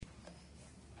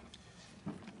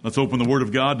Let's open the Word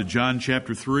of God to John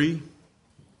chapter 3.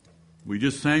 We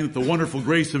just sang that the wonderful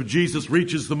grace of Jesus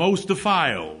reaches the most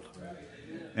defiled,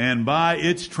 and by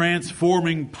its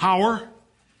transforming power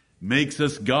makes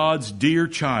us God's dear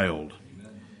child.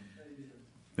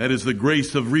 That is the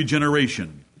grace of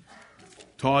regeneration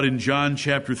taught in John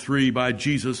chapter 3 by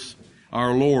Jesus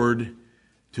our Lord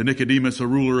to Nicodemus, a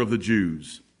ruler of the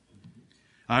Jews.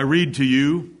 I read to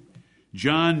you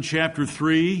John chapter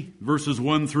 3, verses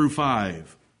 1 through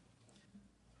 5.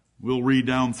 We'll read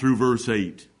down through verse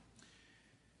 8.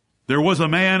 There was a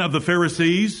man of the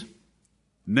Pharisees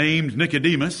named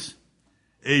Nicodemus,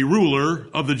 a ruler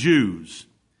of the Jews.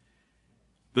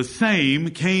 The same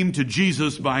came to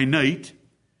Jesus by night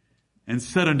and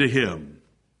said unto him,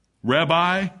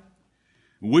 Rabbi,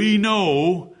 we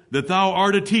know that thou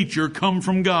art a teacher come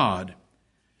from God.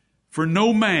 For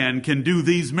no man can do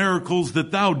these miracles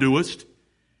that thou doest,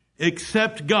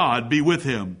 except God be with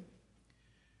him.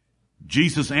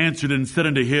 Jesus answered and said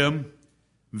unto him,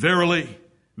 Verily,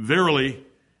 verily,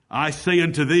 I say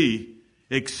unto thee,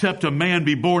 except a man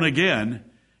be born again,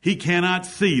 he cannot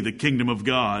see the kingdom of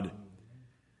God.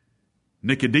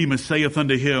 Nicodemus saith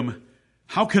unto him,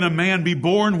 How can a man be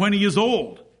born when he is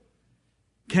old?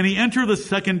 Can he enter the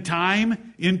second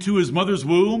time into his mother's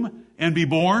womb and be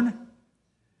born?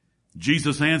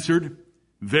 Jesus answered,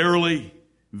 Verily,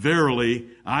 verily,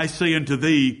 I say unto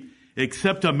thee,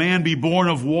 except a man be born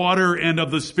of water and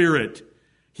of the Spirit,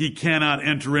 he cannot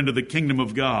enter into the kingdom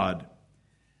of God.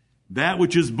 That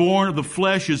which is born of the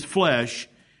flesh is flesh,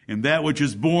 and that which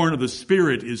is born of the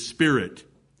Spirit is spirit.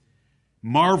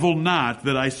 Marvel not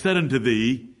that I said unto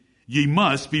thee, Ye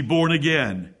must be born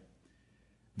again.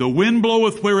 The wind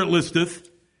bloweth where it listeth,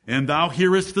 and thou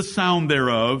hearest the sound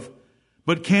thereof,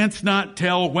 but canst not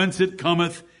tell whence it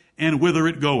cometh and whither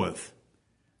it goeth.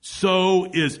 So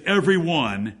is every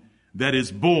one that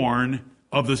is born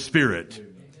of the Spirit.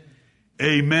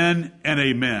 Amen and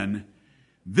amen.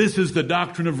 This is the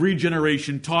doctrine of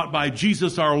regeneration taught by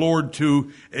Jesus our Lord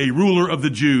to a ruler of the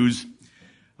Jews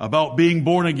about being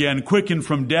born again, quickened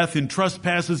from death in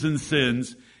trespasses and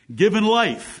sins, given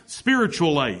life,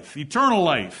 spiritual life, eternal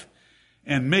life,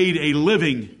 and made a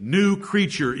living new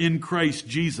creature in Christ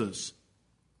Jesus.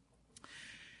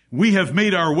 We have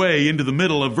made our way into the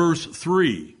middle of verse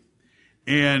 3,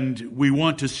 and we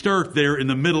want to start there in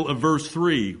the middle of verse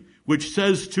 3, which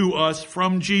says to us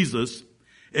from Jesus,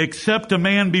 Except a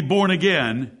man be born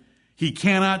again, he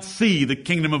cannot see the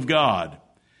kingdom of God.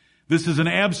 This is an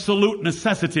absolute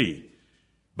necessity.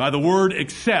 By the word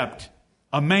except,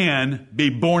 a man be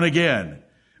born again.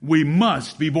 We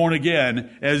must be born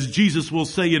again, as Jesus will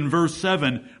say in verse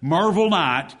 7, Marvel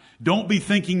not, don't be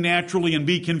thinking naturally and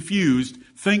be confused.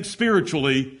 Think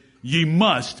spiritually, ye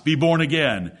must be born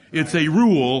again. It's a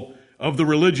rule of the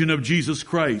religion of Jesus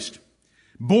Christ.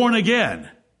 Born again.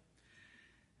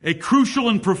 A crucial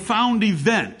and profound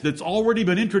event that's already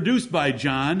been introduced by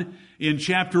John in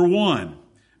chapter 1,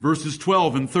 verses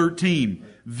 12 and 13.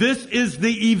 This is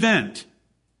the event.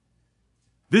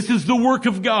 This is the work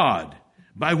of God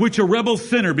by which a rebel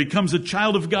sinner becomes a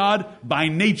child of God by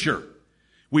nature.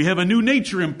 We have a new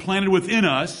nature implanted within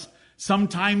us,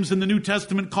 sometimes in the New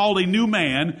Testament called a new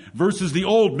man versus the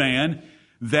old man,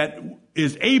 that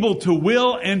is able to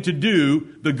will and to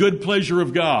do the good pleasure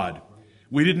of God.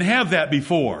 We didn't have that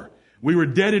before. We were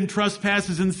dead in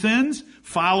trespasses and sins,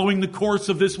 following the course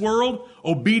of this world,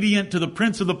 obedient to the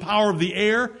prince of the power of the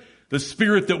air, the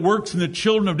spirit that works in the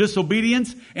children of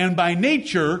disobedience, and by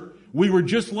nature, we were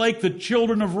just like the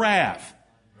children of wrath.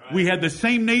 We had the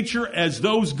same nature as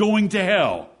those going to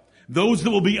hell. Those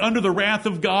that will be under the wrath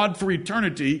of God for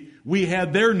eternity, we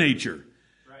had their nature.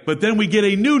 But then we get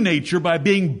a new nature by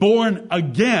being born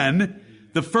again.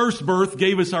 The first birth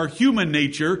gave us our human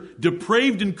nature,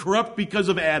 depraved and corrupt because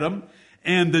of Adam.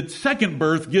 And the second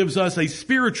birth gives us a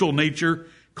spiritual nature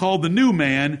called the new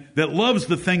man that loves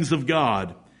the things of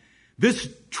God.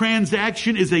 This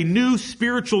transaction is a new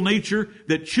spiritual nature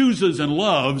that chooses and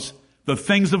loves the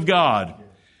things of God.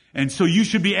 And so you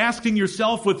should be asking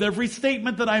yourself with every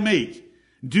statement that I make,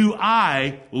 do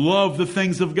I love the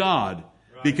things of God?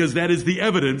 Because that is the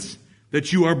evidence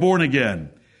that you are born again.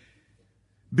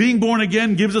 Being born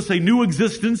again gives us a new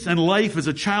existence and life as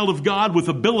a child of God with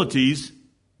abilities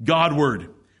Godward,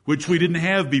 which we didn't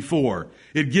have before.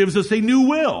 It gives us a new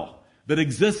will that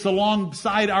exists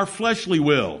alongside our fleshly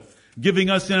will, giving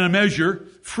us in a measure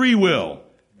free will.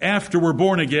 After we're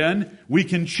born again, we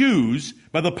can choose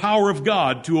by the power of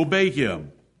God to obey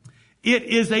Him. It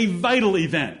is a vital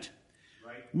event.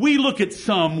 We look at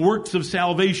some works of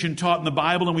salvation taught in the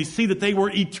Bible and we see that they were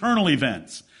eternal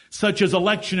events, such as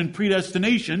election and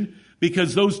predestination,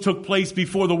 because those took place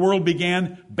before the world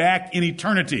began back in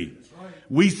eternity.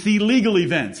 We see legal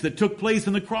events that took place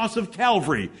on the cross of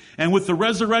Calvary and with the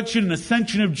resurrection and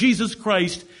ascension of Jesus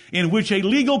Christ, in which a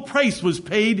legal price was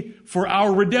paid for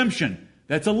our redemption.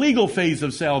 That's a legal phase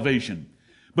of salvation.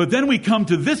 But then we come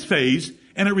to this phase,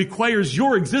 and it requires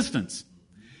your existence.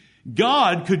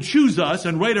 God could choose us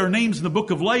and write our names in the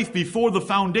book of life before the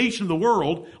foundation of the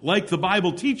world, like the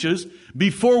Bible teaches,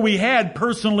 before we had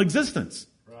personal existence.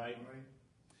 Right.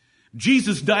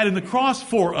 Jesus died on the cross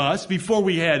for us before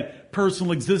we had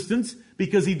personal existence,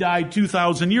 because he died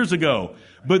 2,000 years ago.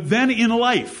 But then in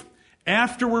life,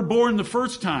 after we're born the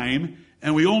first time,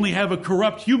 and we only have a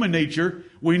corrupt human nature,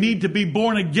 we need to be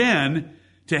born again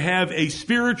to have a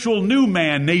spiritual new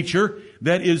man nature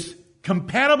that is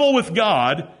compatible with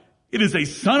God. It is a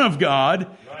son of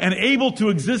God and able to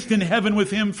exist in heaven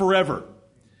with him forever.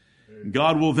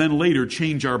 God will then later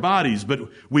change our bodies, but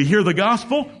we hear the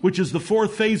gospel, which is the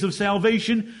fourth phase of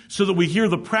salvation, so that we hear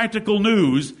the practical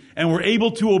news and we're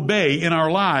able to obey in our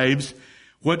lives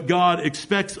what God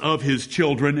expects of his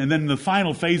children. And then the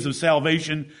final phase of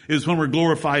salvation is when we're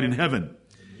glorified in heaven.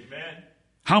 Amen.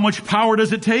 How much power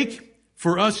does it take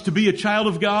for us to be a child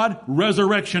of God?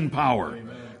 Resurrection power,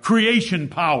 Amen. Creation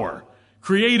power,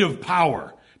 creative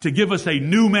power to give us a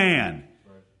new man.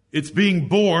 It's being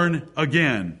born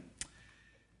again.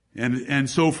 And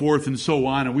so forth and so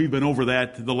on. And we've been over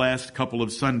that the last couple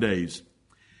of Sundays.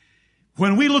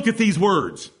 When we look at these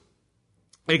words,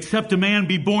 except a man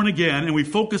be born again, and we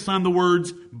focus on the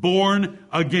words born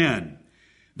again,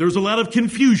 there's a lot of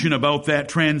confusion about that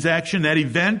transaction, that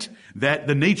event, that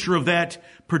the nature of that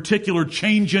particular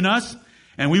change in us.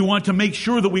 And we want to make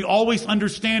sure that we always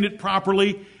understand it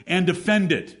properly and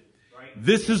defend it.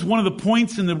 This is one of the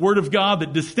points in the Word of God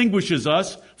that distinguishes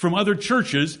us from other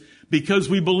churches, because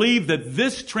we believe that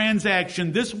this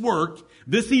transaction, this work,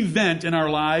 this event in our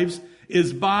lives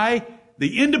is by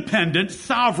the independent,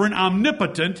 sovereign,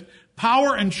 omnipotent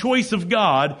power and choice of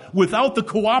God without the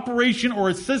cooperation or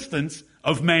assistance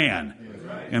of man.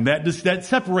 And that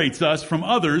separates us from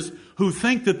others who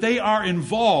think that they are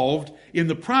involved in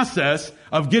the process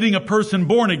of getting a person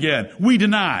born again. We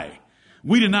deny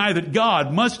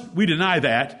that we deny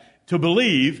that to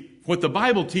believe what the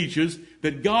Bible teaches,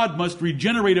 that God must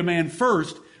regenerate a man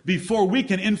first before we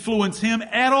can influence him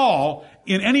at all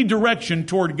in any direction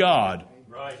toward God.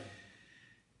 Right.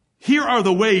 Here are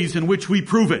the ways in which we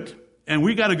prove it. And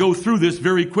we got to go through this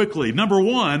very quickly. Number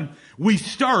one, we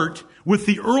start with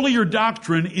the earlier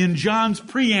doctrine in John's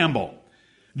preamble.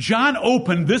 John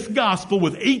opened this gospel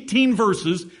with 18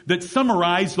 verses that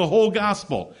summarize the whole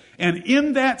gospel. And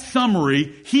in that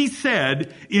summary, he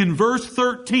said in verse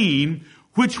 13,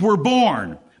 which were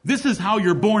born. This is how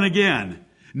you're born again.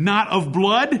 Not of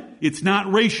blood, it's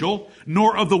not racial,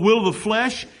 nor of the will of the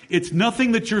flesh, it's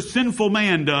nothing that your sinful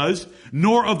man does,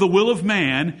 nor of the will of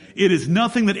man, it is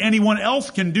nothing that anyone else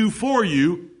can do for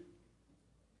you,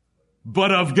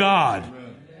 but of God.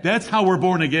 That's how we're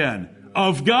born again.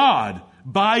 Of God.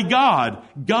 By God.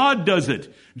 God does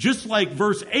it. Just like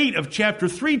verse 8 of chapter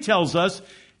 3 tells us,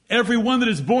 everyone that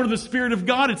is born of the Spirit of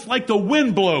God, it's like the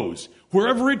wind blows,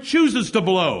 wherever it chooses to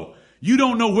blow. You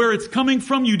don't know where it's coming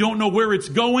from. You don't know where it's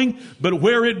going. But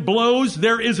where it blows,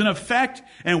 there is an effect.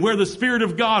 And where the Spirit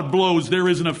of God blows, there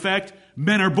is an effect.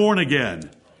 Men are born again.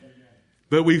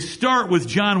 But we start with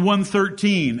John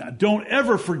 1:13. Don't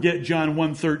ever forget John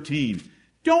 1:13.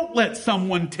 Don't let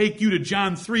someone take you to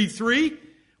John 3:3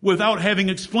 without having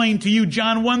explained to you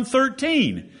John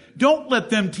 1:13. Don't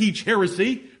let them teach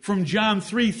heresy from John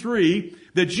 3:3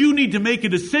 that you need to make a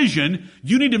decision,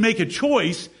 you need to make a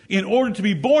choice in order to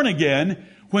be born again,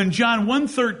 when John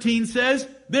 1:13 says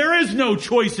there is no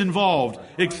choice involved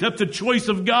except the choice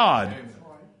of God.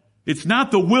 It's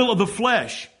not the will of the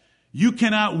flesh. You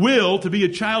cannot will to be a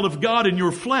child of God in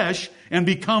your flesh and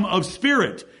become of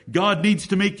spirit. God needs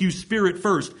to make you spirit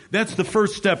first. That's the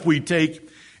first step we take.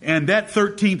 And that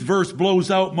 13th verse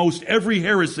blows out most every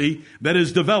heresy that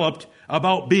is developed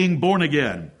about being born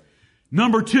again.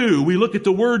 Number two, we look at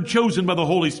the word chosen by the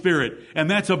Holy Spirit,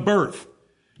 and that's a birth.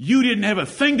 You didn't have a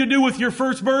thing to do with your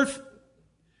first birth.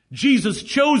 Jesus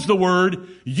chose the word.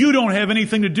 You don't have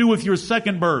anything to do with your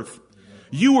second birth.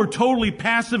 You were totally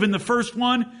passive in the first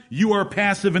one. You are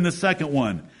passive in the second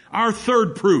one. Our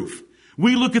third proof.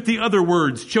 We look at the other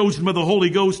words chosen by the Holy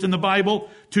Ghost in the Bible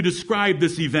to describe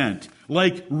this event,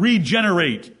 like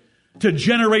regenerate, to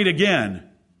generate again.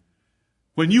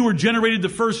 When you were generated the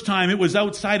first time, it was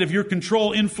outside of your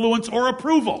control, influence, or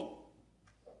approval.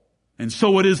 And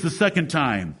so it is the second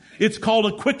time. It's called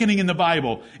a quickening in the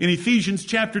Bible. In Ephesians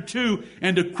chapter 2,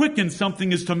 and to quicken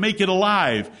something is to make it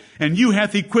alive. And you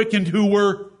hath he quickened who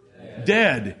were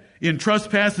Dead in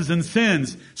trespasses and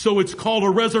sins. So it's called a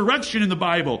resurrection in the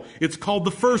Bible. It's called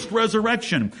the first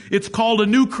resurrection. It's called a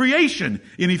new creation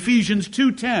in Ephesians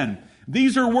 2:10.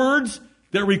 These are words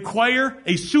that require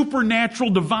a supernatural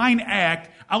divine act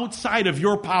outside of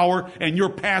your power and your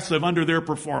passive under their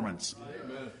performance.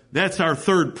 That's our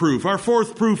third proof. Our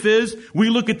fourth proof is we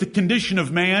look at the condition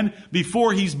of man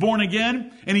before he's born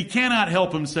again, and he cannot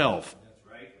help himself.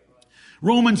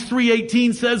 Romans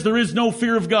 3:18 says there is no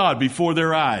fear of God before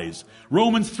their eyes.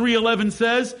 Romans 3:11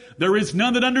 says there is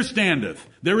none that understandeth.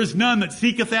 There is none that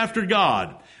seeketh after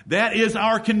God. That is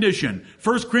our condition.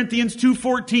 1 Corinthians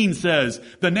 2:14 says,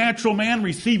 the natural man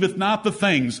receiveth not the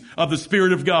things of the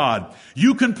Spirit of God.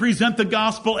 You can present the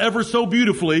gospel ever so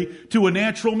beautifully to a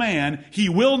natural man. He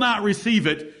will not receive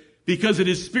it because it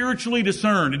is spiritually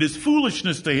discerned. It is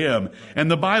foolishness to him. And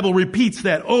the Bible repeats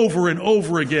that over and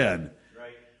over again.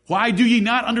 Why do ye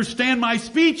not understand my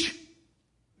speech?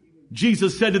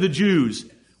 Jesus said to the Jews,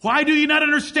 why do ye not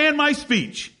understand my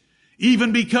speech?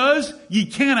 Even because ye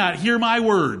cannot hear my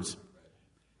words.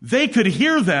 They could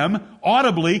hear them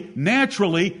audibly,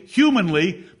 naturally,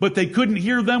 humanly, but they couldn't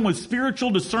hear them with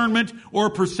spiritual discernment or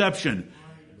perception.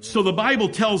 So the Bible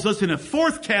tells us in a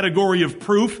fourth category of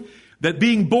proof that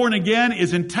being born again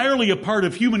is entirely a part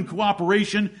of human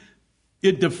cooperation.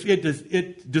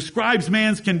 It describes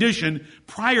man's condition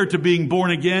prior to being born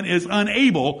again as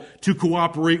unable to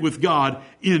cooperate with God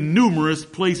in numerous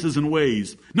places and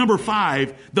ways. Number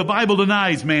 5, the Bible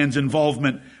denies man's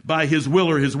involvement by his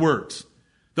will or his works.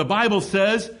 The Bible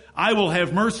says, I will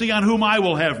have mercy on whom I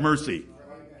will have mercy.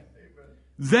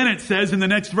 Then it says in the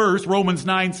next verse, Romans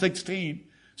 9:16,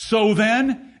 so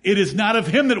then it is not of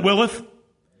him that willeth,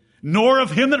 nor of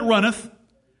him that runneth,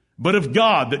 but of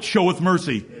God that showeth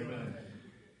mercy.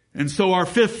 And so our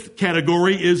fifth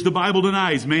category is the Bible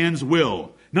denies man's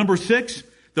will. Number 6,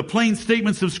 the plain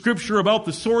statements of Scripture about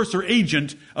the source or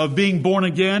agent of being born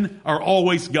again are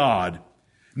always God.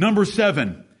 Number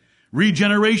 7,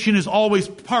 regeneration is always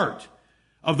part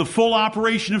of the full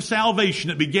operation of salvation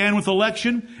that began with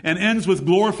election and ends with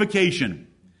glorification.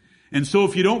 And so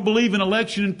if you don't believe in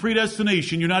election and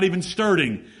predestination, you're not even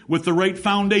starting with the right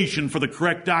foundation for the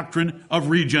correct doctrine of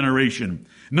regeneration.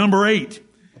 Number 8,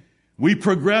 we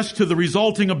progress to the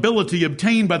resulting ability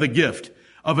obtained by the gift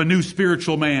of a new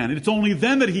spiritual man. It's only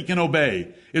then that he can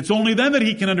obey. It's only then that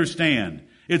he can understand.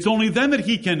 It's only then that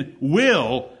he can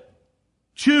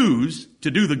choose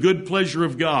to do the good pleasure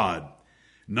of God.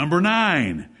 Number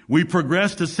 9, we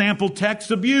progress to sample texts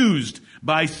abused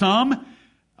by some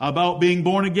about being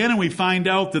born again, and we find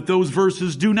out that those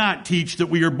verses do not teach that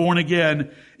we are born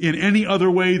again in any other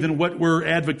way than what we're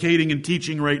advocating and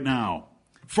teaching right now.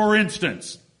 For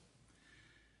instance,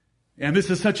 and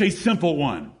this is such a simple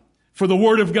one. For the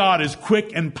word of God is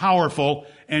quick and powerful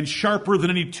and sharper than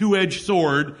any two-edged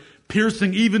sword,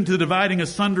 piercing even to the dividing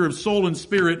asunder of soul and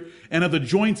spirit and of the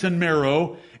joints and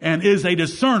marrow, and is a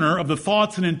discerner of the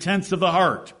thoughts and intents of the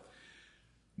heart.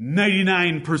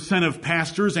 99% of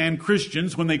pastors and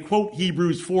Christians, when they quote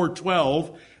Hebrews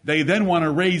 4:12, they then want to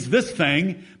raise this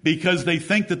thing because they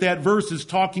think that that verse is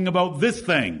talking about this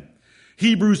thing.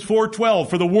 Hebrews 4:12,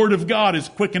 for the word of God is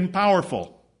quick and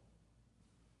powerful.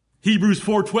 Hebrews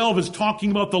 4:12 is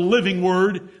talking about the living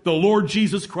word, the Lord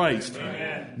Jesus Christ,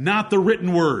 not the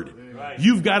written word. Right.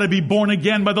 You've got to be born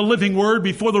again by the living word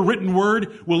before the written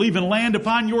word will even land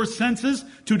upon your senses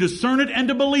to discern it and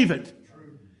to believe it.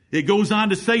 It goes on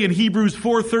to say in Hebrews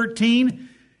 4:13,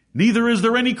 neither is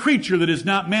there any creature that is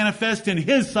not manifest in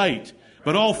his sight,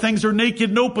 but all things are naked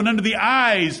and open unto the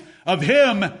eyes of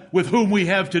him with whom we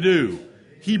have to do.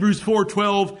 Hebrews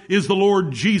 4:12 is the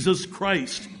Lord Jesus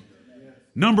Christ.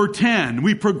 Number 10,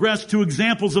 we progress to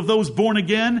examples of those born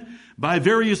again by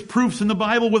various proofs in the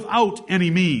Bible without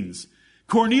any means.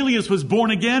 Cornelius was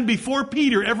born again before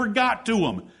Peter ever got to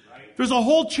him. There's a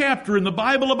whole chapter in the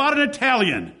Bible about an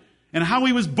Italian and how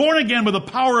he was born again by the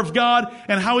power of God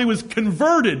and how he was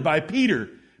converted by Peter.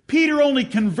 Peter only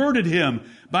converted him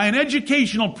by an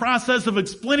educational process of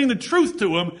explaining the truth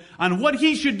to him on what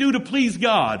he should do to please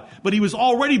God. But he was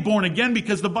already born again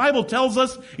because the Bible tells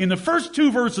us in the first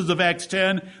 2 verses of Acts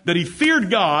 10 that he feared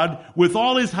God with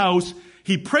all his house.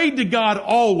 He prayed to God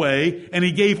always, and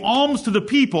he gave alms to the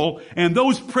people, and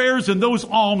those prayers and those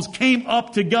alms came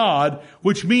up to God,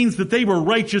 which means that they were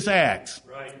righteous acts.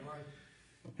 Right.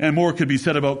 And more could be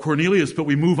said about Cornelius, but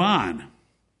we move on.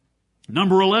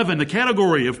 Number 11, the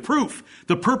category of proof.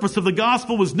 The purpose of the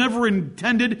gospel was never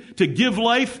intended to give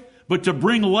life, but to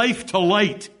bring life to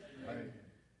light.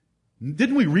 Right.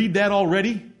 Didn't we read that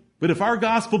already? But if our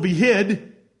gospel be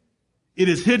hid, it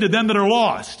is hid to them that are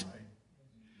lost.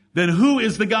 Then who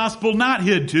is the gospel not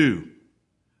hid to?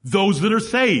 those that are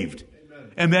saved.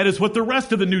 Amen. And that is what the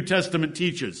rest of the New Testament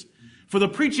teaches. For the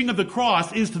preaching of the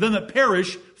cross is to them that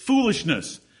perish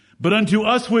foolishness, but unto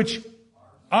us which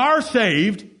are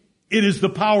saved, it is the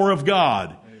power of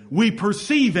God. We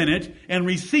perceive in it and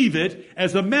receive it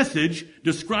as a message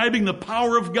describing the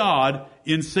power of God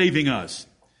in saving us.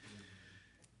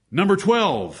 Number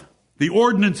 12, the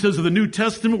ordinances of the New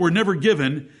Testament were never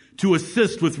given to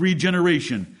assist with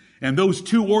regeneration. And those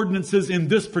two ordinances in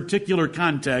this particular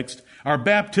context are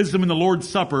baptism and the Lord's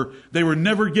Supper. They were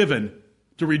never given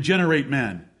to regenerate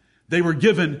men. They were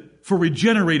given for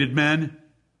regenerated men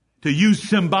to use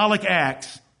symbolic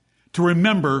acts to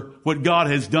remember what God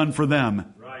has done for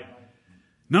them. Right.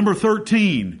 Number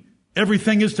 13,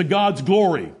 everything is to God's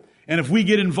glory. And if we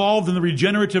get involved in the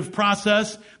regenerative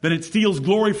process, then it steals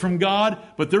glory from God,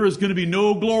 but there is going to be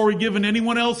no glory given to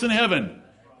anyone else in heaven,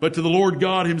 but to the Lord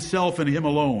God himself and him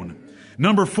alone.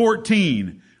 Number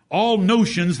 14, all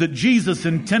notions that Jesus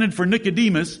intended for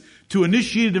Nicodemus to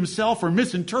initiate himself are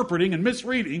misinterpreting and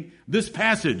misreading this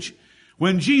passage.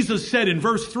 When Jesus said in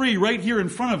verse 3, right here in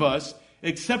front of us,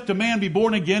 except a man be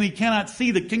born again, he cannot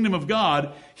see the kingdom of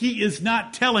God, he is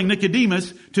not telling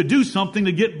Nicodemus to do something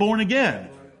to get born again.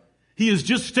 He is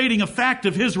just stating a fact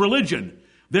of his religion.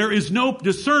 There is no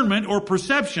discernment or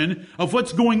perception of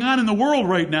what's going on in the world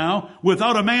right now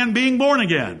without a man being born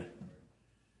again.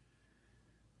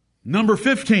 Number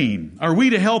 15, are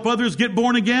we to help others get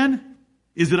born again?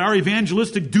 Is it our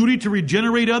evangelistic duty to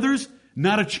regenerate others?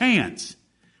 Not a chance.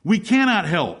 We cannot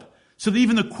help. So that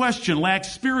even the question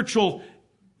lacks spiritual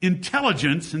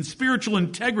intelligence and spiritual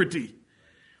integrity.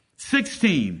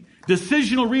 16,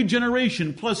 decisional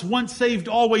regeneration plus once saved,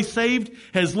 always saved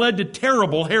has led to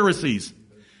terrible heresies.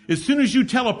 As soon as you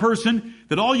tell a person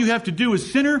that all you have to do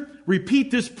is, sinner, repeat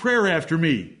this prayer after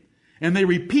me, and they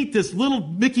repeat this little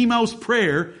Mickey Mouse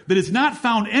prayer that is not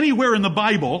found anywhere in the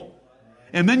Bible,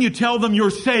 and then you tell them you're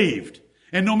saved.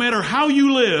 And no matter how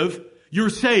you live, you're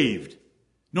saved.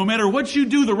 No matter what you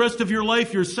do the rest of your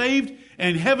life, you're saved,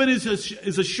 and heaven is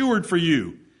assured for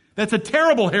you. That's a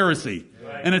terrible heresy.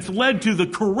 Right. And it's led to the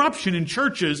corruption in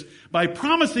churches by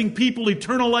promising people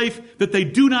eternal life that they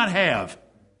do not have.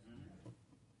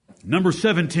 Number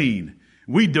 17,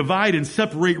 we divide and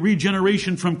separate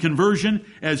regeneration from conversion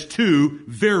as two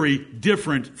very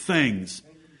different things.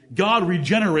 God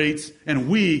regenerates, and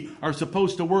we are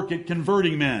supposed to work at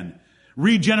converting men.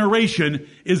 Regeneration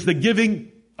is the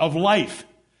giving of life.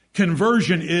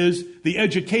 Conversion is the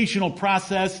educational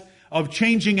process of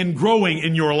changing and growing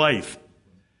in your life.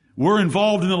 We're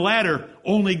involved in the latter.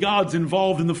 Only God's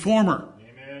involved in the former.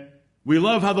 Amen. We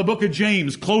love how the book of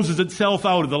James closes itself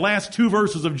out of the last two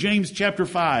verses of James chapter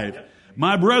 5. Yep.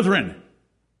 My brethren,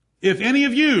 if any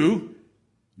of you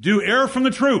do err from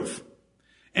the truth,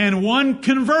 and one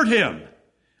convert him,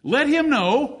 let him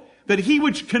know that he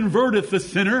which converteth the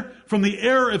sinner from the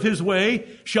error of his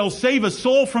way shall save a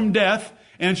soul from death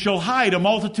and shall hide a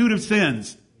multitude of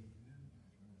sins.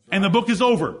 And the book is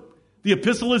over. The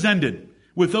epistle is ended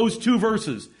with those two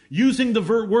verses, using the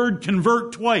word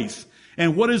convert twice.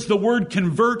 And what does the word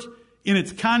convert in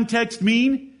its context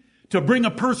mean? To bring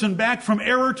a person back from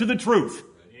error to the truth.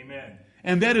 Amen.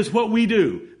 And that is what we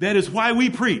do. That is why we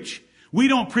preach. We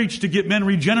don't preach to get men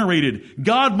regenerated.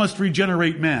 God must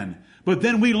regenerate men. But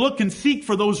then we look and seek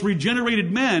for those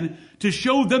regenerated men to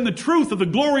show them the truth of the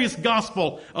glorious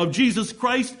gospel of Jesus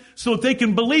Christ so that they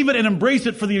can believe it and embrace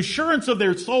it for the assurance of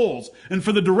their souls and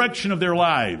for the direction of their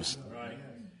lives. Right.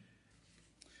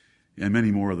 And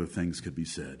many more other things could be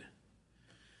said.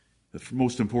 The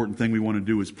most important thing we want to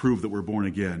do is prove that we're born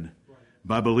again.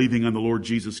 By believing on the Lord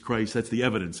Jesus Christ, that's the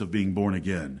evidence of being born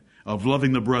again, of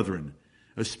loving the brethren,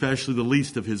 especially the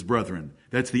least of his brethren.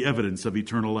 That's the evidence of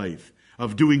eternal life.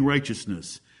 Of doing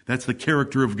righteousness. That's the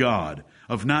character of God.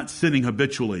 Of not sinning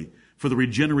habitually. For the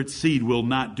regenerate seed will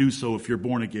not do so if you're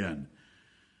born again.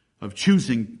 Of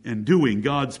choosing and doing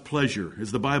God's pleasure,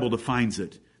 as the Bible defines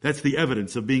it. That's the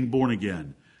evidence of being born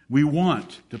again. We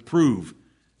want to prove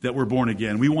that we're born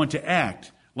again. We want to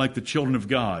act like the children of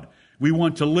God. We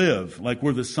want to live like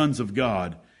we're the sons of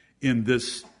God in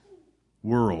this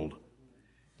world.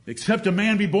 Except a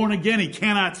man be born again, he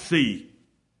cannot see.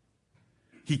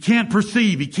 He can't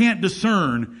perceive. He can't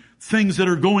discern things that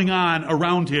are going on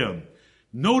around him.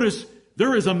 Notice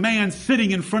there is a man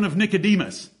sitting in front of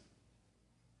Nicodemus.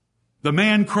 The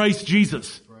man Christ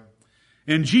Jesus. Right.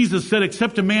 And Jesus said,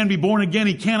 except a man be born again,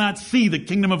 he cannot see the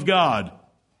kingdom of God.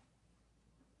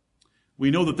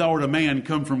 We know that thou art a man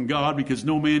come from God because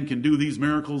no man can do these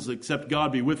miracles except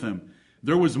God be with him.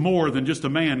 There was more than just a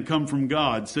man come from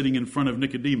God sitting in front of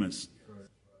Nicodemus.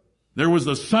 There was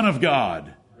the Son of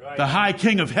God. The high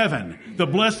King of heaven, the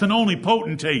blessed and only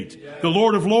potentate, the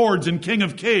Lord of lords and King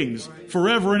of kings,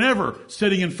 forever and ever,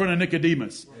 sitting in front of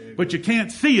Nicodemus. But you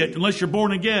can't see it unless you're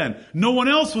born again. No one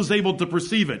else was able to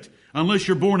perceive it unless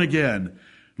you're born again.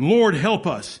 Lord, help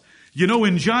us. You know,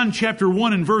 in John chapter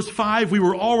 1 and verse 5, we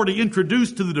were already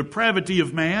introduced to the depravity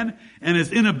of man and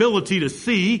his inability to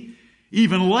see,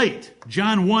 even light.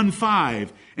 John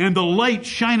 1:5, and the light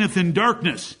shineth in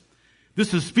darkness.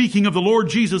 This is speaking of the Lord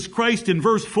Jesus Christ in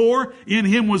verse 4. In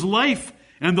him was life,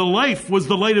 and the life was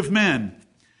the light of men.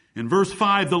 In verse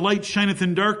 5, the light shineth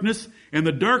in darkness, and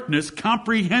the darkness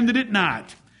comprehended it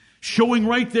not. Showing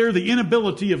right there the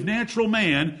inability of natural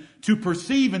man to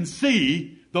perceive and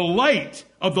see the light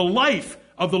of the life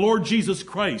of the Lord Jesus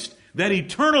Christ. That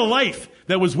eternal life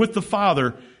that was with the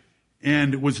Father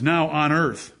and was now on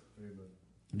earth. Amen.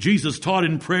 Jesus taught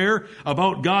in prayer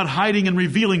about God hiding and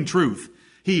revealing truth.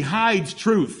 He hides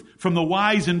truth from the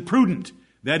wise and prudent.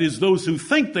 That is those who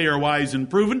think they are wise and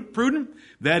prudent.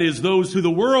 That is those who the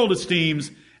world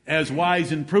esteems as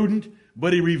wise and prudent.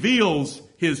 But he reveals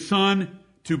his Son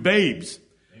to babes.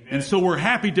 Amen. And so we're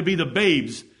happy to be the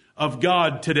babes of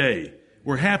God today.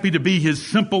 We're happy to be his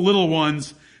simple little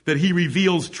ones that he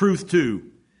reveals truth to.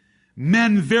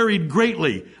 Men varied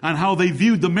greatly on how they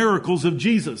viewed the miracles of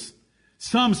Jesus.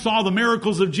 Some saw the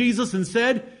miracles of Jesus and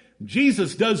said,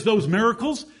 Jesus does those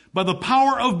miracles by the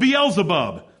power of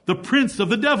Beelzebub, the prince of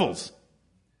the devils.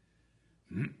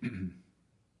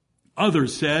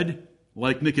 Others said,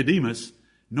 like Nicodemus,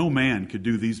 no man could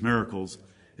do these miracles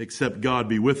except God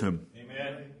be with him.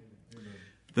 Amen.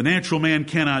 The natural man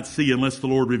cannot see unless the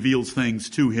Lord reveals things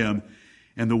to him.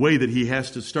 And the way that he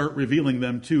has to start revealing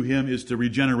them to him is to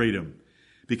regenerate him.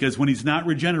 Because when he's not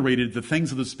regenerated, the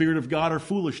things of the Spirit of God are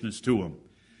foolishness to him.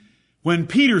 When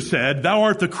Peter said, "Thou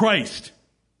art the Christ,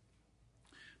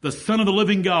 the Son of the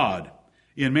living God,"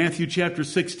 in Matthew chapter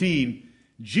 16,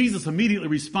 Jesus immediately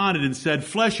responded and said,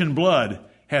 "Flesh and blood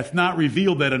hath not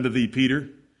revealed that unto thee, Peter,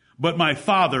 but my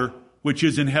Father which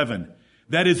is in heaven."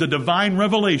 That is a divine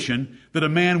revelation that a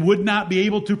man would not be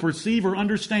able to perceive or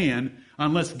understand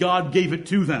unless God gave it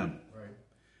to them. Right.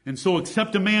 And so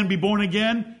except a man be born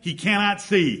again, he cannot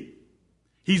see.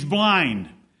 He's blind.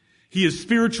 He is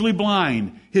spiritually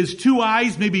blind. His two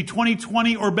eyes may be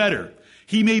 20/20 or better.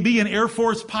 He may be an Air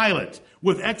Force pilot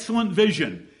with excellent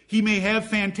vision. He may have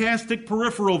fantastic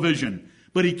peripheral vision,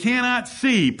 but he cannot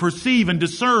see, perceive, and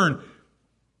discern,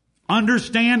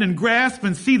 understand and grasp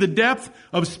and see the depth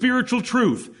of spiritual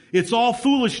truth. It's all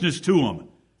foolishness to him.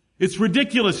 It's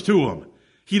ridiculous to him.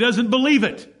 He doesn't believe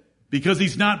it because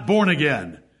he's not born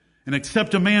again. And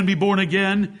except a man be born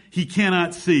again, he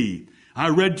cannot see. I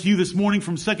read to you this morning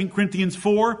from 2 Corinthians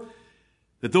 4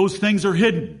 that those things are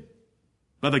hidden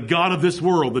by the god of this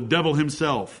world, the devil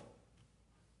himself.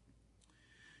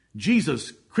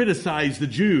 Jesus criticized the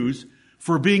Jews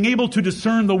for being able to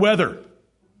discern the weather.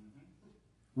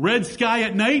 Red sky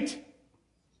at night,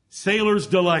 sailor's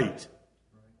delight.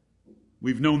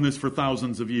 We've known this for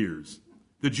thousands of years.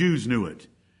 The Jews knew it.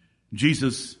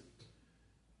 Jesus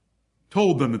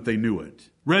told them that they knew it.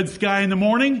 Red sky in the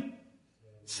morning,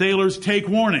 sailors take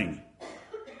warning.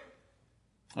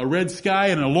 A red sky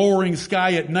and a lowering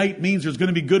sky at night means there's going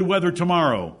to be good weather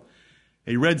tomorrow.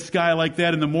 A red sky like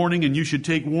that in the morning, and you should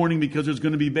take warning because there's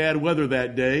going to be bad weather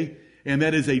that day. And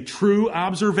that is a true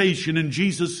observation, and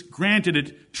Jesus granted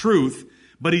it truth.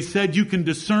 But he said you can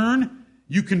discern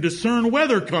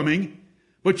weather coming,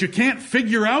 but you can't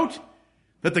figure out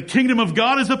that the kingdom of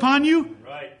God is upon you,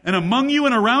 right, and among you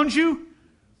and around you.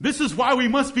 This is why we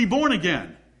must be born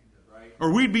again. Right.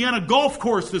 Or we'd be on a golf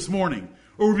course this morning,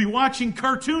 or we'd be watching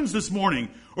cartoons this morning,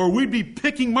 or we'd be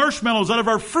picking marshmallows out of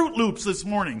our Fruit Loops this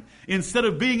morning instead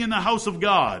of being in the house of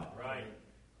God. Right.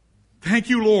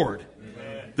 Thank you, Lord.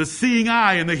 The seeing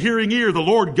eye and the hearing ear, the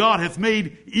Lord God hath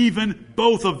made even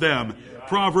both of them. Yeah.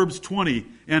 Proverbs 20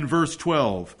 and verse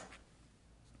 12.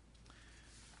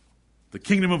 The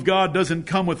kingdom of God doesn't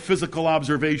come with physical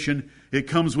observation. It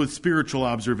comes with spiritual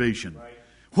observation. Right.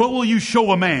 What will you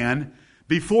show a man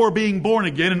before being born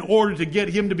again in order to get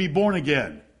him to be born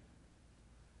again?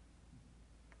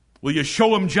 Will you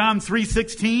show him John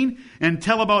 3:16 and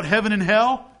tell about heaven and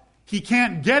hell? He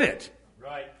can't get it.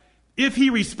 If he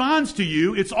responds to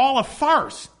you, it's all a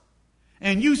farce.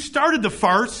 And you started the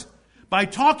farce by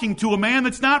talking to a man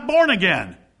that's not born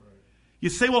again. You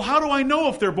say, well, how do I know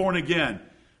if they're born again?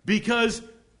 Because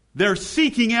they're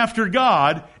seeking after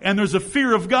God and there's a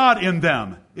fear of God in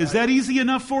them. Is that easy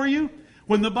enough for you?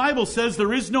 When the Bible says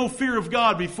there is no fear of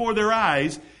God before their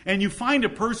eyes, and you find a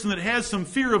person that has some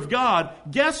fear of God,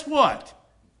 guess what?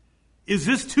 Is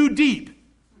this too deep?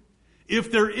 If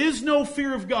there is no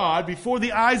fear of God before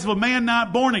the eyes of a man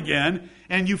not born again,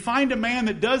 and you find a man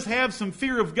that does have some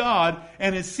fear of God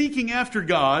and is seeking after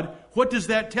God, what does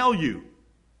that tell you?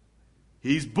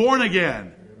 He's born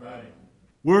again. Amen.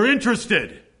 We're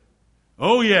interested.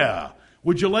 Oh yeah.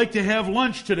 Would you like to have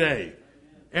lunch today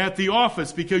at the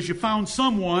office because you found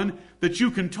someone that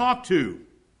you can talk to?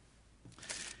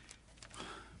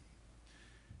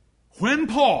 When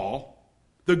Paul,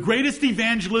 the greatest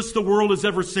evangelist the world has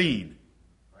ever seen,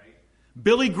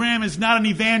 Billy Graham is not an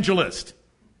evangelist.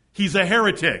 He's a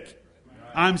heretic.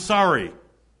 I'm sorry.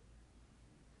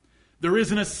 There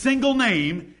isn't a single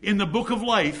name in the book of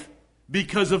life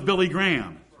because of Billy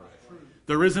Graham.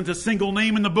 There isn't a single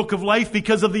name in the book of life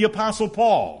because of the Apostle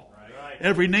Paul.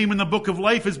 Every name in the book of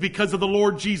life is because of the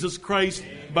Lord Jesus Christ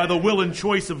by the will and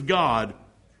choice of God,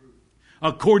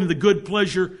 according to the good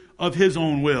pleasure of His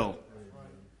own will.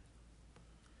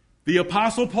 The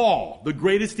Apostle Paul, the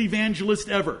greatest evangelist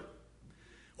ever,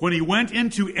 when he went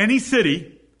into any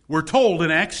city, we're told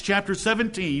in Acts chapter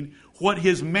 17 what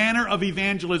his manner of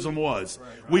evangelism was.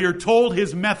 We are told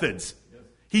his methods.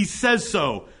 He says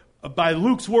so by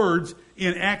Luke's words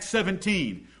in Acts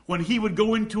 17. When he would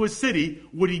go into a city,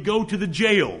 would he go to the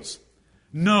jails?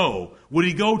 No. Would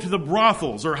he go to the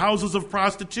brothels or houses of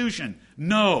prostitution?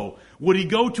 No. Would he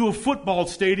go to a football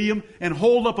stadium and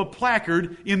hold up a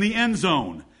placard in the end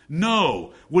zone?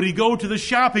 No. Would he go to the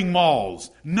shopping malls?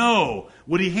 No.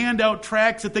 Would he hand out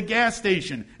tracts at the gas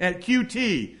station, at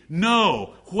QT?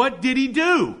 No. What did he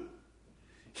do?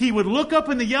 He would look up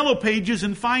in the yellow pages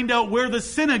and find out where the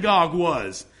synagogue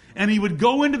was. And he would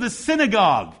go into the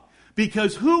synagogue.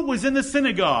 Because who was in the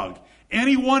synagogue?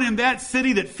 Anyone in that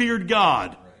city that feared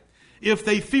God. If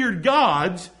they feared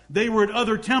gods, they were at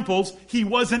other temples. He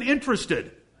wasn't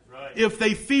interested. If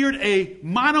they feared a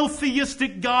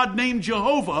monotheistic God named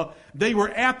Jehovah, they were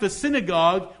at the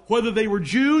synagogue, whether they were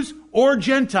Jews or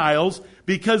Gentiles,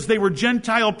 because they were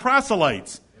Gentile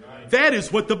proselytes. That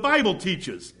is what the Bible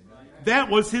teaches. That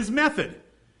was his method.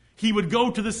 He would go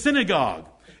to the synagogue.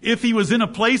 If he was in a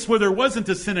place where there wasn't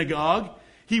a synagogue,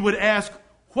 he would ask,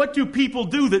 what do people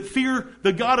do that fear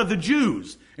the God of the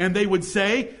Jews? And they would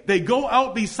say, they go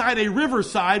out beside a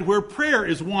riverside where prayer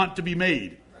is wont to be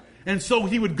made. And so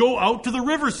he would go out to the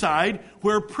riverside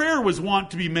where prayer was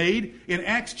wont to be made in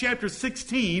Acts chapter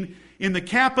 16 in the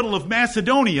capital of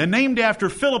Macedonia, named after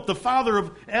Philip, the father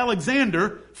of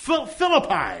Alexander,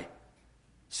 Philippi.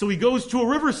 So he goes to a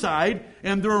riverside,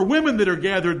 and there are women that are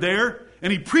gathered there,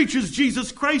 and he preaches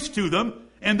Jesus Christ to them,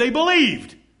 and they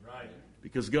believed. Right.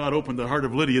 Because God opened the heart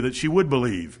of Lydia that she would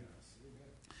believe.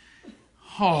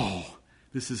 Oh,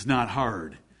 this is not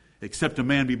hard. Except a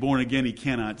man be born again, he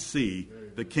cannot see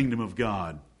the kingdom of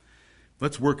God.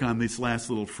 Let's work on this last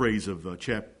little phrase of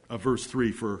verse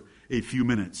 3 for a few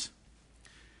minutes.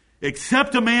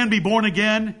 Except a man be born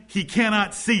again, he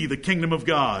cannot see the kingdom of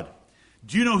God.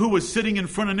 Do you know who was sitting in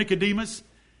front of Nicodemus?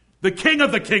 The king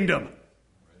of the kingdom.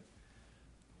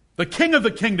 The king of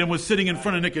the kingdom was sitting in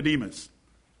front of Nicodemus.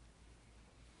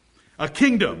 A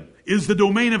kingdom is the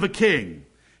domain of a king.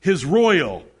 His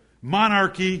royal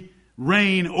monarchy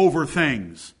reign over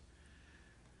things.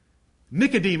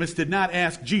 Nicodemus did not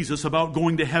ask Jesus about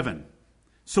going to heaven.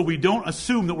 So we don't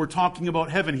assume that we're talking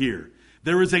about heaven here.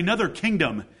 There is another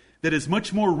kingdom that is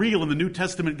much more real in the New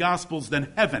Testament Gospels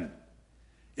than heaven.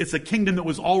 It's a kingdom that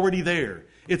was already there.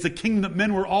 It's a kingdom that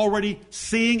men were already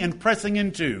seeing and pressing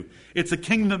into. It's a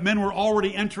kingdom that men were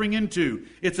already entering into.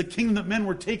 It's a kingdom that men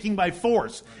were taking by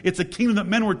force. It's a kingdom that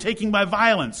men were taking by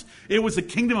violence. It was a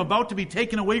kingdom about to be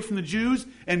taken away from the Jews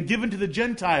and given to the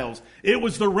Gentiles. It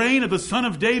was the reign of the Son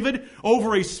of David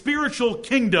over a spiritual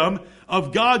kingdom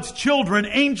of God's children,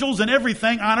 angels and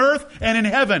everything on earth and in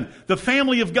heaven. The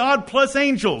family of God plus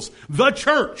angels. The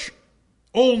church.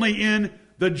 Only in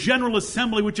the general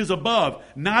assembly which is above,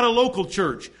 not a local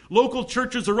church. Local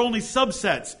churches are only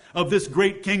subsets of this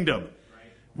great kingdom.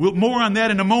 More on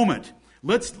that in a moment.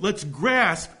 Let's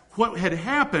grasp what had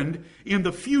happened in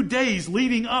the few days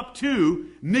leading up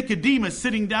to Nicodemus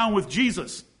sitting down with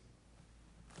Jesus.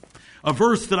 A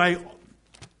verse that I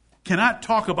cannot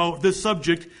talk about this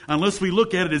subject unless we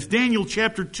look at it is Daniel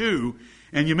chapter 2,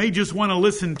 and you may just want to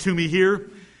listen to me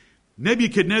here.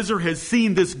 Nebuchadnezzar has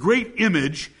seen this great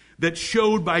image that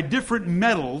showed by different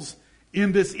metals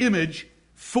in this image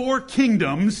 4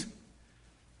 kingdoms.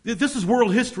 This is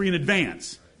world history in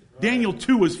advance. Daniel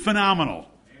 2 is phenomenal.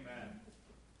 Amen.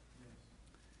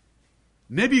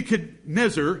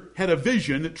 Nebuchadnezzar had a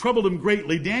vision that troubled him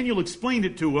greatly. Daniel explained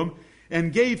it to him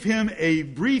and gave him a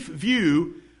brief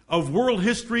view of world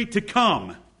history to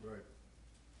come. Right.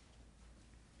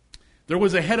 There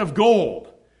was a head of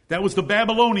gold That was the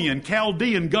Babylonian,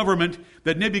 Chaldean government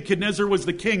that Nebuchadnezzar was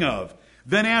the king of.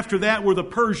 Then after that were the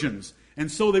Persians, and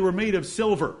so they were made of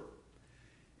silver.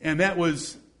 And that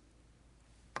was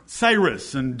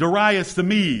Cyrus and Darius the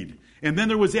Mede. And then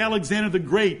there was Alexander the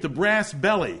Great, the brass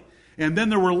belly. And then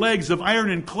there were legs of iron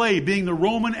and clay, being the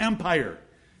Roman Empire.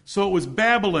 So it was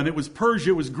Babylon, it was Persia,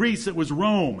 it was Greece, it was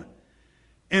Rome.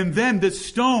 And then this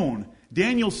stone,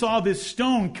 Daniel saw this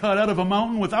stone cut out of a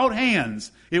mountain without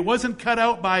hands. It wasn't cut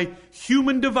out by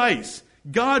human device.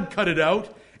 God cut it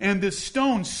out, and this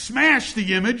stone smashed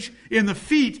the image in the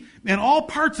feet, and all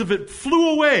parts of it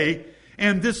flew away,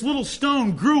 and this little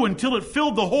stone grew until it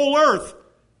filled the whole earth.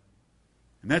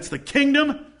 And that's the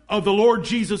kingdom of the Lord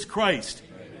Jesus Christ.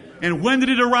 Amen. And when did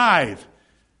it arrive?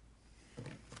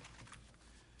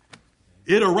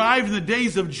 It arrived in the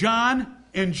days of John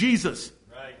and Jesus.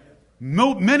 Right.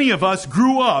 Many of us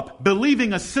grew up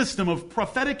believing a system of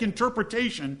prophetic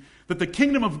interpretation that the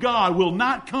kingdom of God will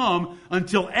not come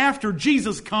until after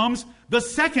Jesus comes the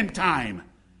second time.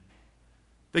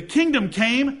 The kingdom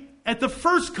came at the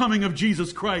first coming of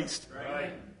Jesus Christ.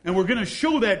 Right. And we're going to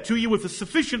show that to you with a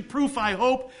sufficient proof, I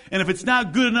hope. And if it's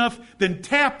not good enough, then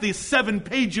tap these 7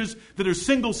 pages that are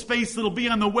single-spaced that'll be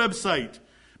on the website.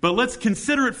 But let's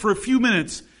consider it for a few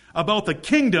minutes about the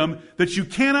kingdom that you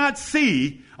cannot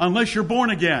see unless you're born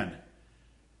again.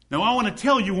 Now, I want to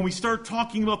tell you, when we start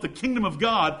talking about the kingdom of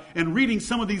God and reading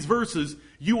some of these verses,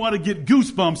 you ought to get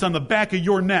goosebumps on the back of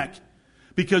your neck.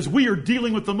 Because we are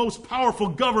dealing with the most powerful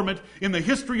government in the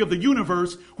history of the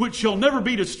universe, which shall never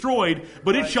be destroyed,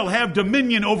 but it shall have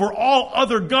dominion over all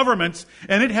other governments,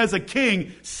 and it has a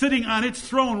king sitting on its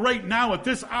throne right now at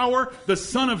this hour, the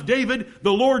Son of David,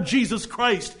 the Lord Jesus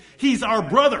Christ. He's our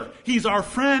brother. He's our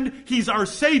friend. He's our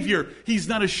Savior. He's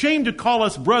not ashamed to call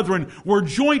us brethren. We're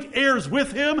joint heirs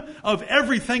with Him of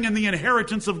everything in the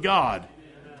inheritance of God.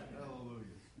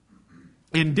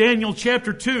 In Daniel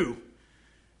chapter 2,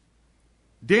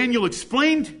 Daniel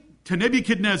explained to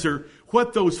Nebuchadnezzar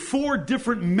what those 4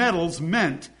 different metals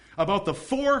meant about the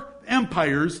 4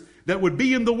 empires that would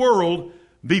be in the world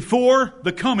before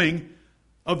the coming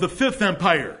of the 5th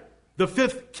empire, the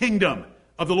 5th kingdom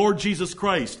of the Lord Jesus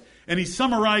Christ. And he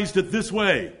summarized it this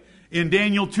way in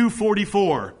Daniel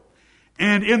 2:44.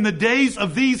 And in the days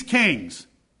of these kings,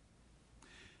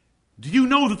 do you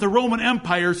know that the Roman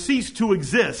Empire ceased to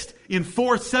exist in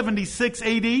 476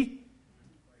 AD?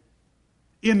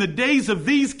 In the days of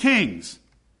these kings,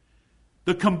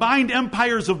 the combined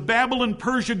empires of Babylon,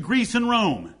 Persia, Greece, and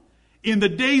Rome, in the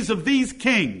days of these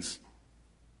kings,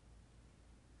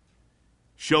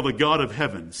 shall the God of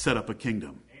heaven set up a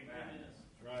kingdom,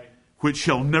 which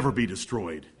shall never be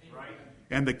destroyed.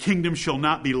 And the kingdom shall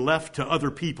not be left to other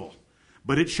people,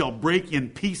 but it shall break in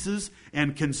pieces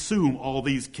and consume all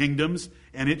these kingdoms,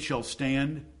 and it shall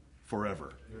stand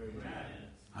forever.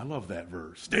 I love that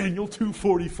verse. Daniel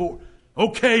 2:44.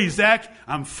 Okay, Zach,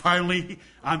 I'm finally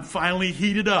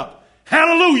heated up.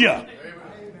 Hallelujah!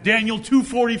 Amen. Daniel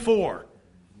 2:44.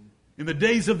 In the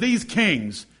days of these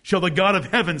kings shall the God of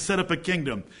heaven set up a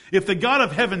kingdom. If the God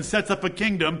of heaven sets up a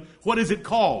kingdom, what is it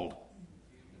called?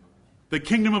 The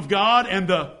kingdom of God and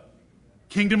the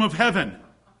kingdom of heaven.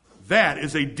 That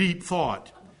is a deep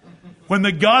thought. When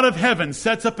the God of heaven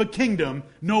sets up a kingdom,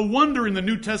 no wonder in the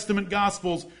New Testament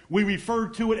Gospels we refer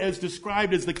to it as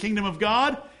described as the kingdom of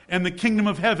God and the kingdom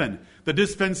of heaven. The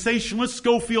dispensationalists,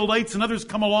 Schofieldites, and others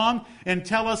come along and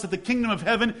tell us that the kingdom of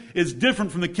heaven is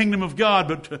different from the kingdom of God,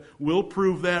 but we'll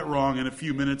prove that wrong in a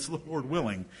few minutes, Lord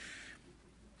willing.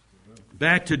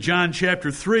 Back to John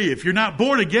chapter 3. If you're not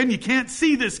born again, you can't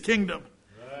see this kingdom.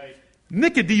 Right.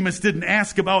 Nicodemus didn't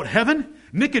ask about heaven.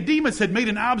 Nicodemus had made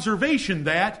an observation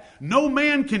that no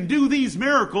man can do these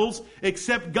miracles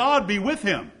except God be with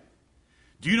him.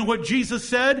 Do you know what Jesus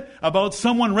said about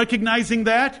someone recognizing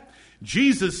that?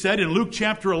 Jesus said in Luke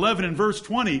chapter 11 and verse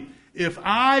 20, if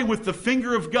I with the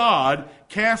finger of God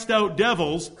cast out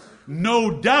devils,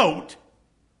 no doubt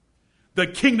the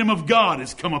kingdom of God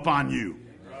has come upon you.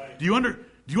 Right. Do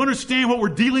you understand what we're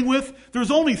dealing with?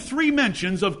 There's only 3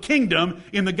 mentions of kingdom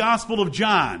in the Gospel of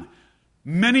John.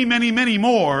 Many, many, many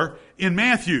more in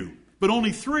Matthew, but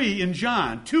only 3 in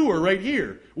John. 2 are right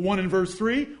here. 1 in verse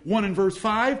 3, 1 in verse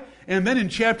 5, and then in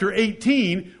chapter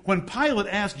 18, when Pilate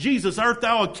asked Jesus, art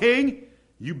thou a king?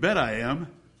 You bet I am.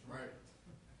 Right.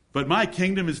 But my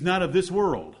kingdom is not of this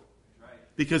world. Right.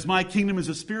 Because my kingdom is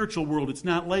a spiritual world. It's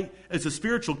a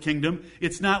spiritual kingdom.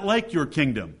 It's not like your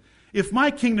kingdom. If my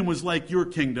kingdom was like your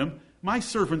kingdom, my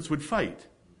servants would fight.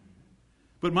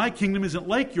 But my kingdom isn't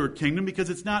like your kingdom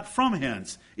because it's not from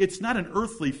hence. It's not an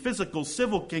earthly, physical,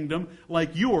 civil kingdom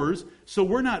like yours, so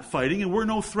we're not fighting and we're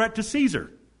no threat to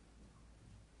Caesar.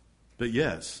 But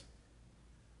yes,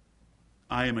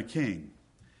 I am a king.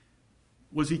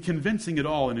 Was he convincing at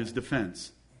all in his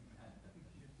defense?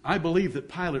 I believe that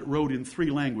Pilate wrote in 3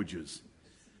 languages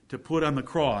to put on the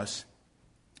cross,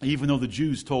 even though the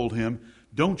Jews told him,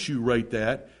 don't you write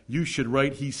that. You should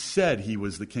write, he said he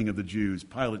was the king of the Jews.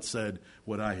 Pilate said,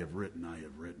 what I have written, I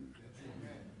have written.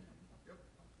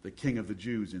 The king of the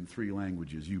Jews in 3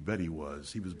 languages. You bet he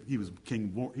was. He was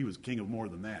king of more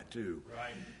than that too.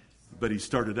 Right. But he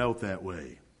started out that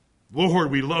way.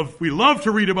 Lord, we love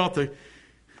to read about the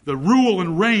rule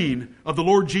and reign of the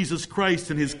Lord Jesus Christ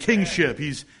and his kingship.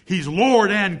 He's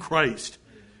Lord and Christ.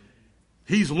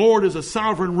 He's Lord as a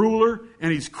sovereign ruler,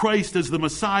 and he's Christ as the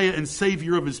Messiah and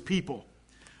Savior of his people.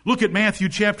 Look at Matthew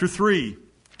chapter 3.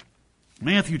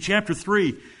 Matthew chapter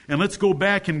 3. And let's go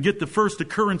back and get the first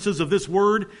occurrences of this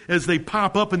word as they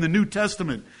pop up in the New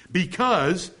Testament.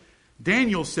 Because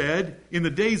Daniel said, in the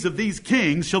days of these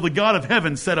kings shall the God of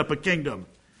heaven set up a kingdom.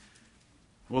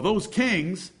 Well, those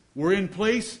kings were in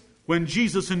place when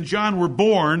Jesus and John were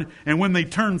born and when they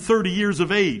turned 30 years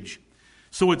of age.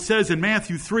 So it says in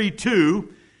Matthew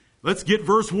 3:2, let's get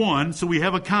verse 1 so we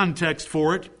have a context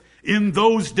for it. In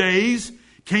those days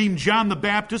came John the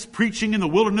Baptist preaching in the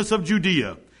wilderness of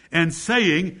Judea and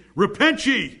saying, repent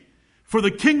ye, for the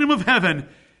kingdom of heaven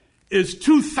is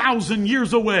 2,000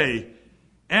 years away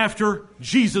after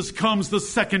Jesus comes the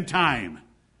second time.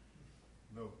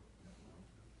 No.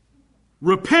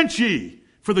 Repent ye,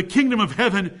 for the kingdom of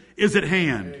heaven is at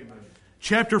hand. Amen.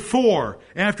 Chapter 4,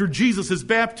 after Jesus is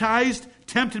baptized,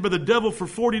 tempted by the devil for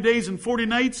 40 days and 40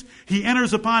 nights, he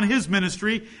enters upon his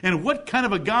ministry. And what kind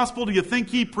of a gospel do you think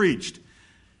he preached?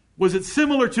 Was it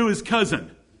similar to his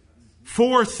cousin?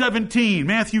 4:17,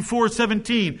 Matthew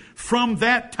 4:17. From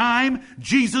that time,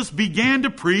 Jesus began to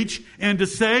preach and to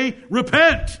say,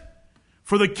 repent,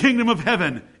 for the kingdom of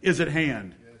heaven is at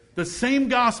hand. The same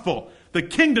gospel. The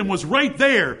kingdom was right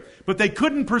there, but they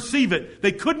couldn't perceive it.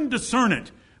 They couldn't discern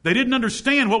it. They didn't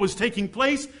understand what was taking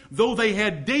place, though they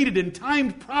had dated and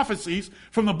timed prophecies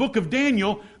from the book of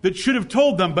Daniel that should have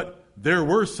told them, but there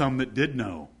were some that did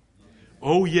know.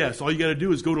 Oh yes, all you got to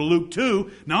do is go to Luke 2.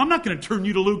 Now I'm not going to turn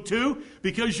you to Luke 2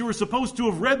 because you were supposed to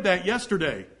have read that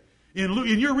yesterday.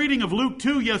 In your reading of Luke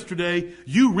 2 yesterday,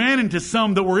 you ran into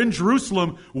some that were in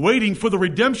Jerusalem waiting for the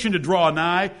redemption to draw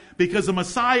nigh because a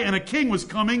Messiah and a king was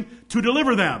coming to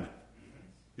deliver them.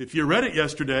 If you read it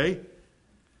yesterday.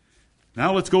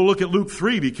 Now let's go look at Luke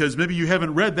 3 because maybe you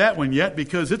haven't read that one yet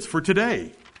because it's for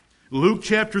today. Luke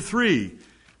chapter 3.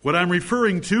 What I'm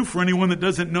referring to, for anyone that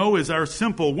doesn't know, is our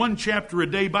simple 1 chapter a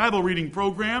day Bible reading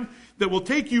program that will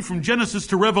take you from Genesis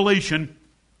to Revelation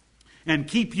and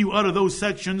keep you out of those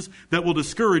sections that will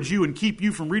discourage you and keep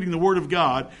you from reading the Word of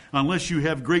God unless you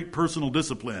have great personal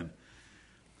discipline.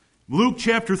 Luke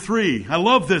chapter 3. I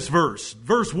love this verse.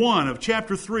 Verse 1 of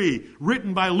chapter 3,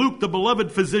 written by Luke, the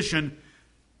beloved physician.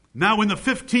 Now in the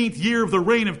 15th year of the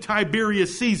reign of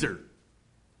Tiberius Caesar.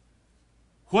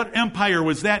 What empire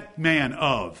was that man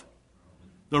of?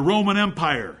 The Roman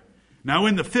Empire. Now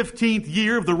in the 15th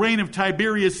year of the reign of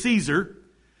Tiberius Caesar,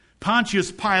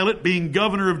 Pontius Pilate being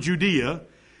governor of Judea,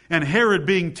 and Herod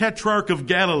being tetrarch of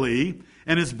Galilee,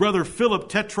 and his brother Philip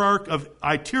tetrarch of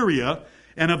Iturea,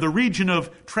 and of the region of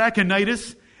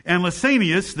Trachonitis, and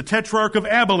Lysanias the tetrarch of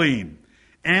Abilene,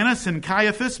 Annas and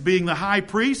Caiaphas being the high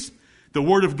priests, the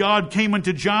word of God came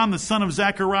unto John, the son of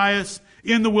Zacharias,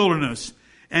 in the wilderness.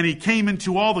 And he came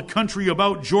into all the country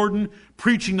about Jordan,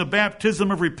 preaching the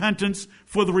baptism of repentance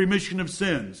for the remission of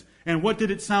sins. And what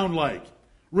did it sound like?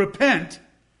 Repent,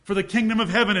 for the kingdom of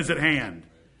heaven is at hand.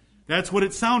 That's what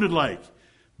it sounded like.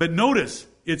 But notice,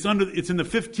 it's in the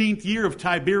 15th year of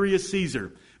Tiberius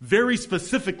Caesar. Very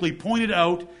specifically pointed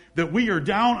out that we are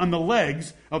down on the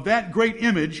legs of that great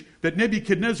image that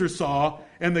Nebuchadnezzar saw,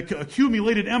 and the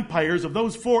accumulated empires of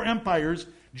those 4 empires.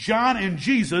 John and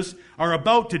Jesus are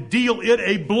about to deal it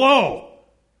a blow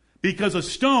because a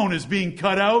stone is being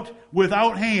cut out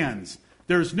without hands.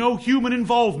 There's no human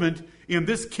involvement in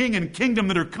this king and kingdom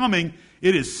that are coming.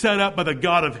 It is set up by the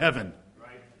God of heaven.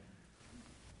 Right.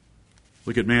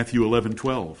 Look at Matthew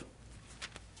 11:12.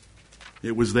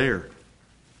 It was there.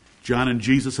 John and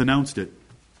Jesus announced it.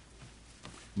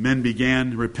 Men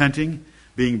began repenting,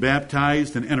 being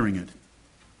baptized, and entering it.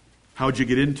 How'd you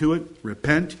get into it?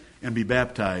 Repent and be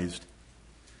baptized.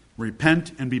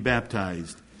 Repent and be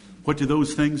baptized. What do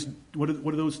those things? What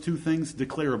do those 2 things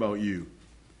declare about you?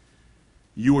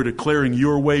 You are declaring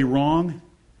your way wrong,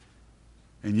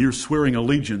 and you're swearing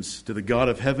allegiance to the God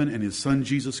of heaven and His Son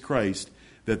Jesus Christ,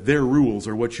 that their rules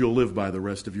are what you'll live by the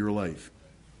rest of your life.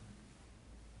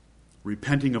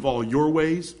 Repenting of all your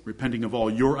ways, repenting of all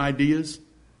your ideas,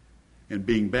 and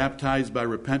being baptized by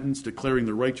repentance, declaring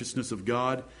the righteousness of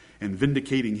God, and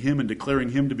vindicating him and declaring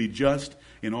him to be just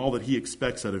in all that he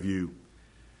expects out of you.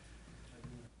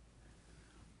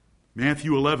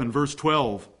 Matthew 11, verse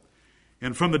 12.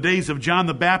 And from the days of John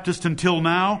the Baptist until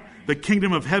now, the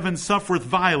kingdom of heaven suffereth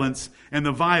violence, and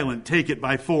the violent take it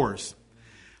by force.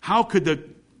 How could the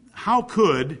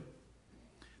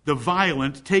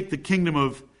violent take the kingdom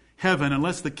of heaven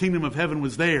unless the kingdom of heaven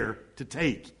was there to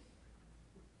take?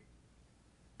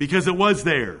 Because it was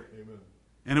there. Amen.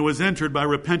 And it was entered by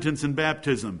repentance and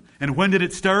baptism. And when did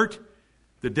it start?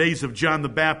 The days of John the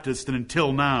Baptist, and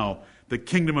until now, the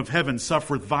kingdom of heaven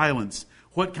suffereth violence.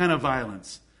 What kind of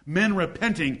violence? Men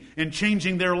repenting and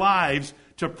changing their lives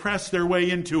to press their way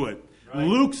into it. Right.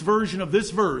 Luke's version of this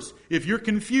verse, if you're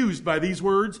confused by these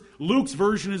words, Luke's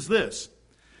version is this.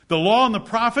 The law and the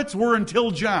prophets were until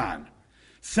John.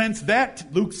 Since that,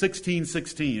 Luke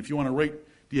 16:16, if you want to write,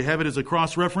 do you have it as a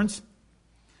cross-reference?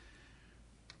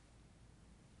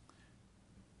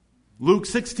 Luke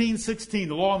 16:16,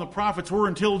 the law and the prophets were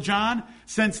until John.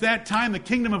 Since that time, the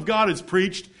kingdom of God is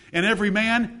preached, and every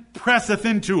man presseth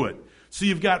into it. So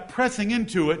you've got pressing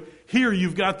into it. Here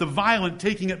you've got the violent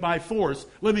taking it by force.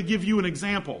 Let me give you an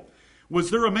example.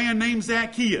 Was there a man named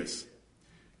Zacchaeus?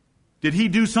 Did he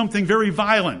do something very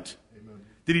violent? Amen.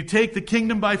 Did he take the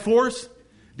kingdom by force?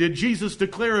 Did Jesus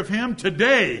declare of him,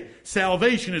 today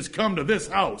salvation has come to this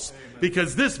house, Amen,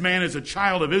 because this man is a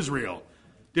child of Israel?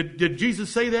 Did Jesus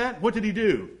say that? What did he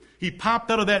do? He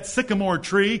popped out of that sycamore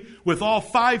tree with all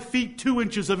 5 feet 2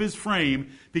 inches of his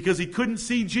frame because he couldn't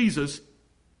see Jesus.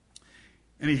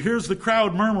 And he hears the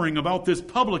crowd murmuring about this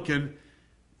publican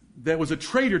that was a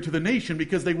traitor to the nation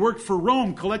because they worked for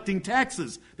Rome collecting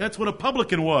taxes. That's what a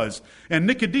publican was. And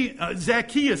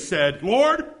Zacchaeus said,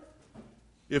 Lord,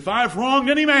 if I've wronged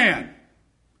any man,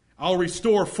 I'll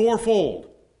restore fourfold.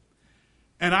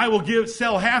 And I will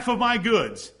sell half of my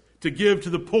goods to give to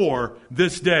the poor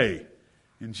this day.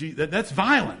 And that's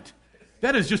violent.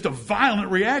 That is just a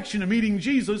violent reaction to meeting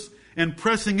Jesus and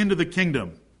pressing into the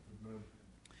kingdom.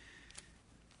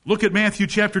 Look at Matthew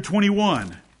chapter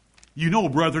 21. You know,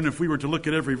 brethren, if we were to look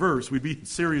at every verse, we'd be in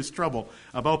serious trouble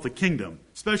about the kingdom,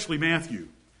 especially Matthew.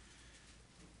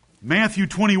 Matthew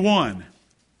 21,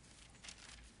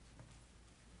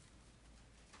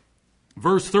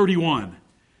 verse 31.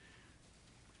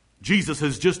 Jesus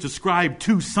has just described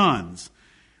 2 sons.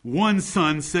 One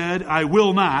son said, I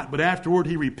will not, but afterward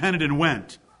he repented and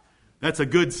went. That's a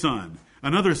good son.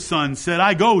 Another son said,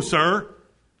 I go, sir,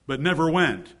 but never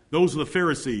went. Those are the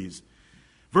Pharisees.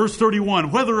 Verse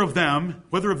 31, whether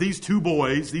of these 2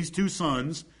 boys, these 2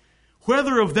 sons,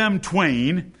 whether of them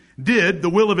twain did the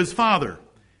will of his father?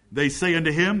 They say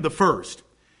unto him, the first.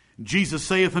 Jesus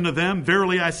saith unto them,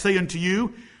 verily I say unto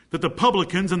you, that the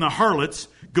publicans and the harlots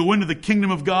go into the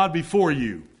kingdom of God before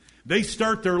you. They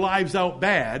start their lives out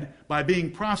bad by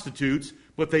being prostitutes,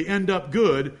 but they end up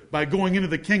good by going into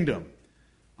the kingdom.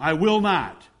 I will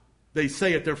not. They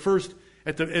say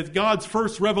at God's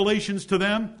first revelations to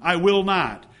them, I will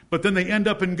not. But then they end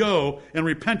up and go, and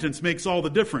repentance makes all the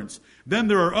difference. Then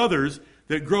there are others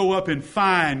that grow up in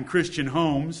fine Christian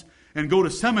homes and go to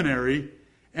seminary,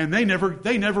 and they never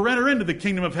enter into the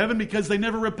kingdom of heaven because they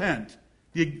never repent.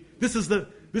 This is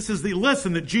the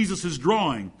lesson that Jesus is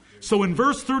drawing. So in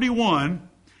verse 31,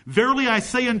 verily I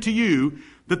say unto you,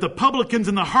 that the publicans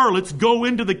and the harlots go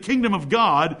into the kingdom of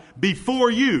God before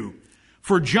you.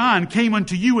 For John came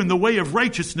unto you in the way of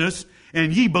righteousness,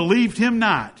 and ye believed him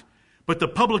not. But the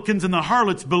publicans and the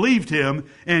harlots believed him,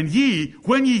 and ye,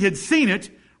 when ye had seen it,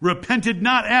 repented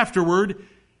not afterward,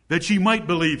 that ye might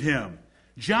believe him.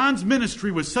 John's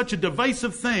ministry was such a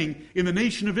divisive thing in the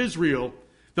nation of Israel.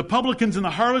 The publicans and the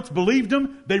harlots believed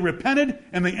him, they repented,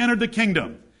 and they entered the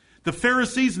kingdom. The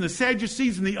Pharisees and the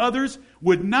Sadducees and the others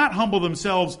would not humble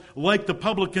themselves like the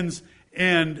publicans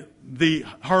and the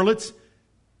harlots,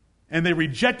 and they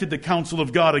rejected the counsel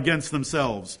of God against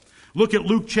themselves. Look at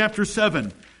Luke chapter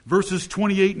 7, verses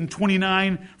 28 and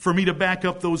 29 for me to back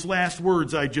up those last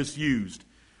words I just used.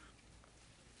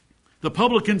 The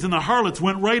publicans and the harlots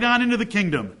went right on into the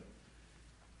kingdom.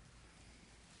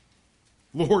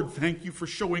 Lord, thank you for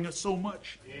showing us so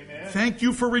much. Amen. Thank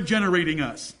you for regenerating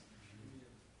us.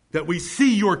 That we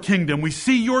see your kingdom, we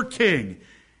see your king,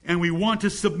 and we want to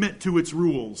submit to its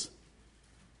rules.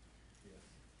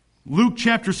 Luke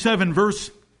chapter 7,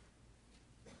 verse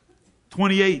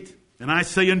 28. And I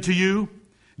say unto you,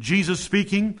 Jesus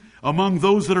speaking, among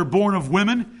those that are born of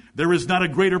women, there is not a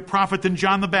greater prophet than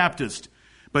John the Baptist.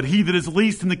 But he that is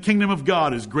least in the kingdom of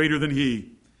God is greater than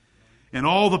he. And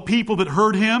all the people that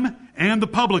heard him and the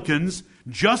publicans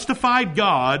justified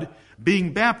God,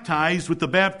 being baptized with the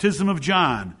baptism of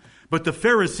John. But the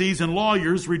Pharisees and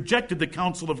lawyers rejected the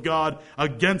counsel of God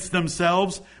against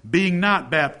themselves, being not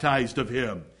baptized of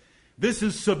him. This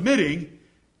is submitting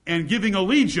and giving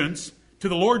allegiance to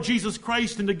the Lord Jesus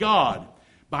Christ and to God.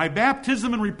 By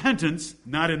baptism and repentance,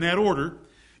 not in that order,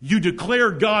 you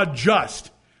declare God just,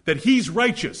 that he's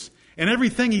righteous, and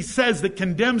everything he says that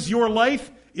condemns your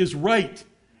life is right,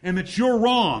 and that you're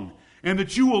wrong, and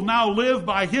that you will now live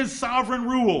by his sovereign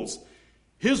rules,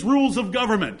 his rules of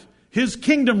government, his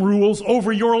kingdom rules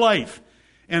over your life.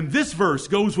 And this verse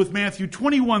goes with Matthew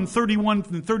 21, 31,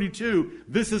 and 32.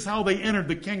 This is how they entered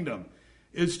the kingdom,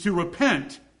 is to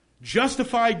repent,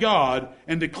 justify God,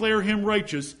 and declare him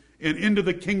righteous, and into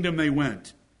the kingdom they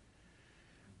went.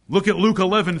 Look at Luke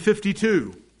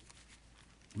 11:52.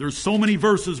 There's so many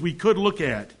verses we could look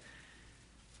at.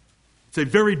 It's a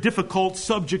very difficult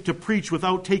subject to preach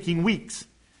without taking weeks.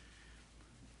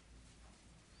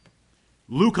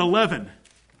 Luke 11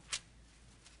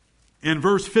 and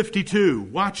verse 52.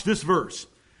 Watch this verse.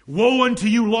 Woe unto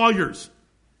you lawyers!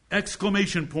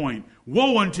 Exclamation point.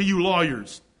 Woe unto you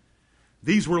lawyers!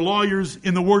 These were lawyers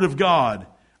in the Word of God,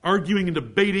 arguing and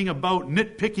debating about,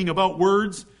 nitpicking about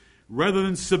words, rather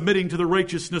than submitting to the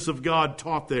righteousness of God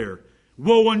taught there.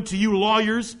 Woe unto you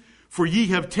lawyers, for ye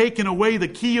have taken away the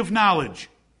key of knowledge.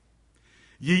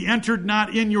 Ye entered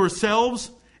not in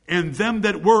yourselves, and them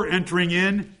that were entering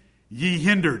in, ye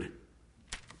hindered.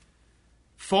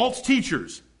 False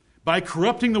teachers, by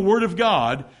corrupting the Word of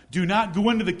God, do not go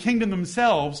into the kingdom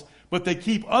themselves, but they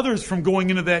keep others from going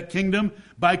into that kingdom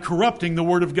by corrupting the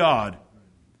Word of God.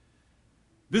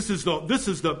 These are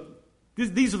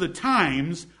the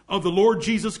times of the Lord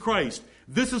Jesus Christ.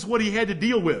 This is what he had to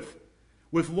deal with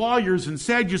lawyers and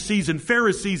Sadducees and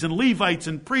Pharisees and Levites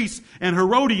and priests and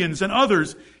Herodians and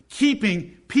others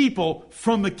keeping people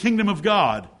from the kingdom of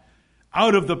God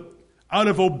out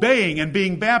of obeying and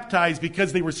being baptized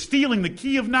because they were stealing the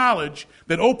key of knowledge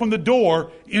that opened the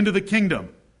door into the kingdom.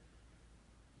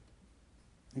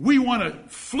 We want to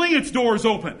fling its doors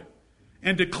open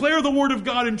and declare the Word of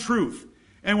God in truth,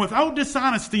 and without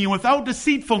dishonesty and without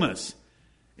deceitfulness,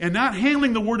 and not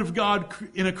handling the Word of God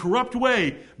in a corrupt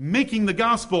way, making the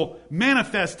gospel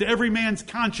manifest to every man's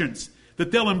conscience,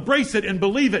 that they'll embrace it and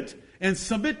believe it and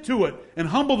submit to it and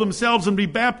humble themselves and be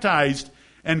baptized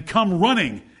and come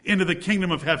running into the kingdom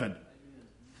of heaven.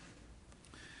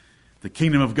 The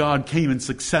kingdom of God came in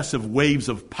successive waves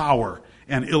of power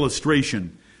and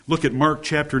illustration. Look at Mark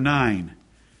chapter 9.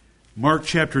 Mark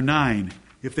chapter 9,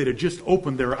 if they'd have just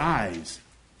opened their eyes,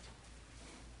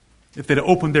 if they'd have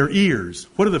opened their ears,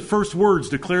 what are the first words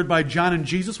declared by John and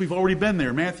Jesus? We've already been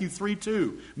there. Matthew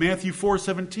 3:2, Matthew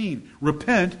 4:17.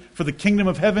 Repent, for the kingdom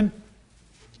of heaven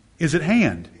is at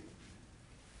hand.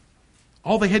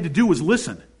 All they had to do was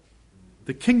listen.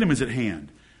 The kingdom is at hand.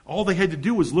 All they had to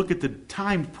do was look at the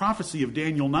timed prophecy of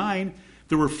Daniel 9.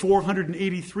 There were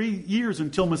 483 years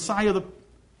until Messiah the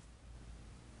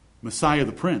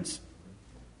Prince.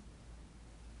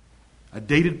 A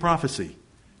dated prophecy.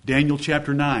 Daniel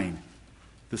chapter 9.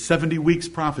 The 70 weeks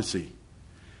prophecy.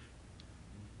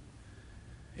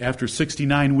 After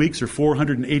 69 weeks or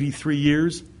 483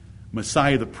 years,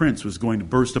 Messiah the Prince was going to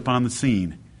burst upon the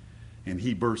scene. And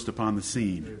he burst upon the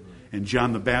scene. And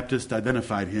John the Baptist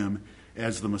identified him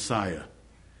as the Messiah.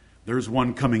 There's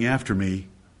one coming after me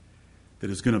that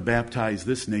is going to baptize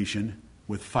this nation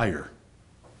with fire,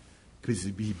 because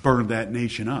he burned that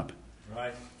nation up.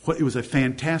 Right. It was a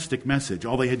fantastic message.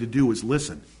 All they had to do was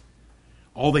listen.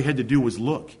 All they had to do was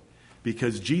look,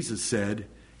 because Jesus said,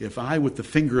 if I with the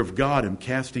finger of God am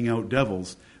casting out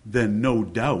devils, then no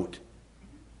doubt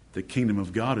the kingdom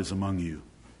of God is among you,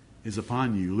 is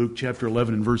upon you. Luke chapter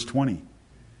 11 and verse 20.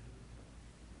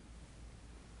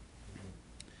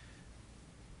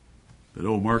 But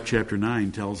Mark chapter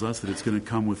 9 tells us that it's going to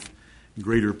come with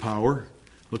greater power.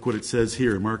 Look what it says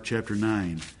here, Mark chapter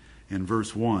 9 and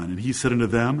verse 1. And he said unto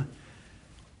them,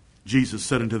 Jesus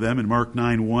said unto them in Mark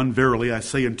 9:1, Verily I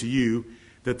say unto you,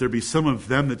 that there be some of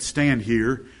them that stand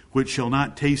here, which shall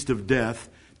not taste of death,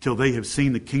 till they have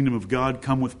seen the kingdom of God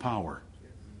come with power.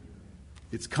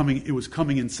 It was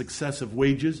coming in successive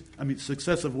waves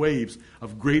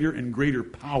of greater and greater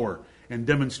power and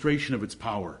demonstration of its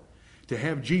power. To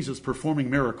have Jesus performing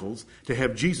miracles, to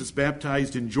have Jesus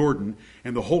baptized in Jordan,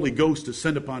 and the Holy Ghost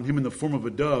descend upon him in the form of a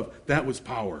dove, that was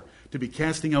power. To be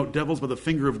casting out devils by the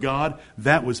finger of God,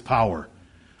 that was power.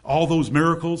 All those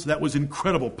miracles, that was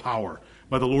incredible power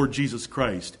by the Lord Jesus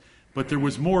Christ. But there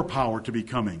was more power to be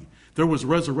coming. There was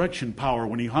resurrection power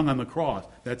when he hung on the cross.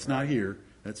 That's not here.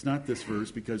 That's not this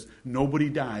verse, because nobody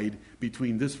died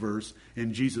between this verse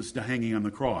and Jesus hanging on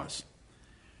the cross.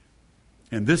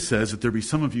 And this says that there be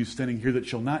some of you standing here that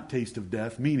shall not taste of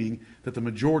death, meaning that the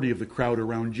majority of the crowd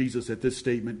around Jesus at this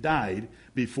statement died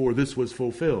before this was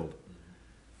fulfilled.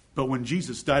 But when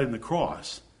Jesus died on the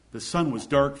cross, the sun was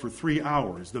dark for 3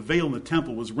 hours. The veil in the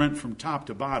temple was rent from top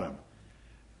to bottom.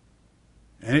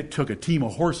 And it took a team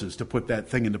of horses to put that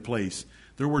thing into place.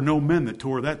 There were no men that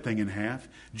tore that thing in half.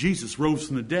 Jesus rose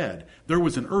from the dead. There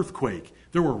was an earthquake.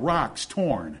 There were rocks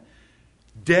torn.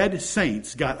 Dead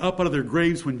saints got up out of their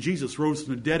graves when Jesus rose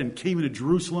from the dead and came into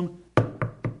Jerusalem.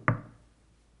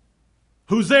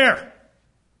 Who's there?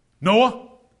 Noah?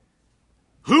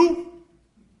 Who?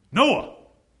 Noah.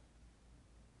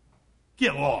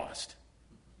 Get lost.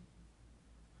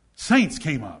 Saints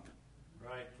came up.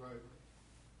 Right.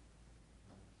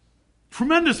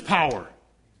 Tremendous power.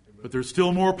 But there's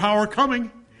still more power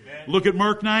coming. Amen. Look at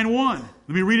Mark 9:1.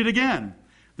 Let me read it again.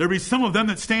 There be some of them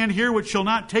that stand here which shall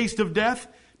not taste of death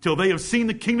till they have seen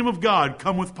the kingdom of God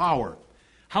come with power.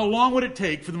 How long would it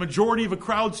take for the majority of a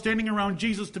crowd standing around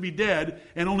Jesus to be dead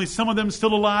and only some of them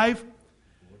still alive?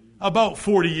 About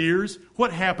 40 years.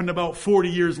 What happened about 40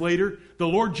 years later? The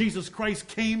Lord Jesus Christ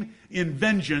came in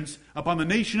vengeance upon the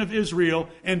nation of Israel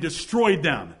and destroyed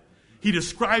them. He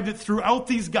described it throughout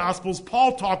these Gospels.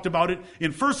 Paul talked about it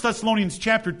in 1 Thessalonians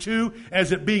chapter 2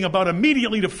 as it being about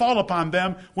immediately to fall upon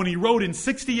them when he wrote in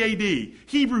 60 AD.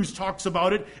 Hebrews talks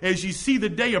about it as you see the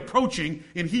day approaching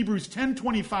in Hebrews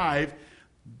 10:25.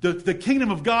 The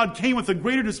kingdom of God came with a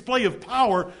greater display of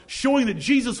power, showing that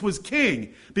Jesus was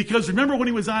king. Because remember, when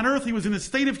he was on earth, he was in a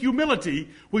state of humility,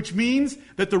 which means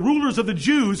that the rulers of the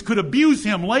Jews could abuse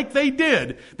him like they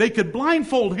did. They could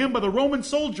blindfold him by the Roman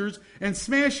soldiers and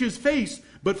smash his face.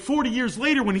 But 40 years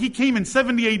later, when he came in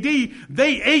 70 AD,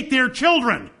 they ate their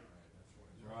children.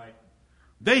 Right.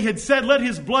 They had said, "Let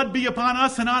his blood be upon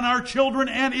us and on our children,"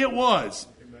 and it was.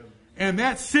 And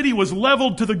that city was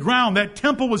leveled to the ground. That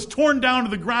temple was torn down to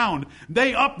the ground.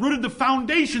 They uprooted the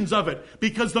foundations of it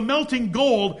because the melting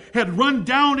gold had run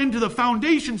down into the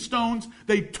foundation stones.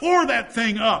 They tore that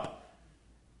thing up.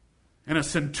 And a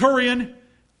centurion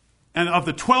and of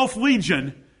the 12th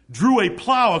Legion drew a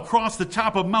plow across the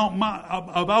top of Mount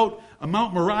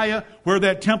Moriah where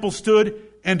that temple stood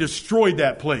and destroyed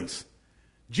that place.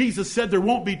 Jesus said there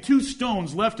won't be two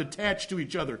stones left attached to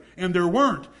each other. And there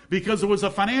weren't, because there was a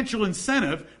financial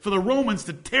incentive for the Romans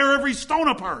to tear every stone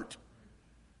apart.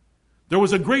 There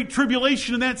was a great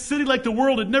tribulation in that city like the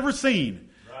world had never seen.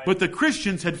 Right. But the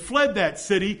Christians had fled that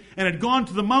city and had gone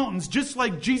to the mountains just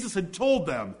like Jesus had told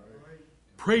them. Right.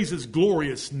 Praise his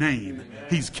glorious name. Amen.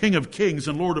 He's King of kings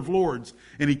and Lord of lords,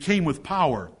 and he came with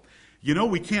power. You know,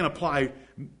 we can't apply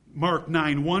Mark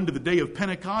 9:1 to the day of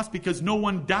Pentecost because no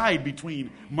one died between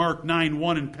Mark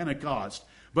 9:1 and Pentecost.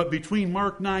 But between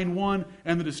Mark 9:1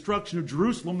 and the destruction of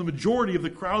Jerusalem, the majority of the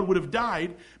crowd would have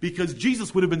died because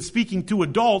Jesus would have been speaking to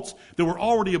adults that were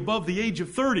already above the age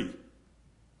of 30.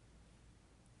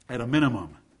 At a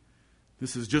minimum.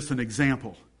 This is just an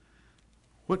example.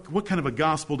 What kind of a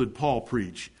gospel did Paul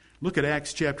preach? Look at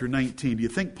Acts chapter 19. Do you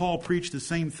think Paul preached the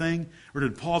same thing, or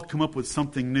did Paul come up with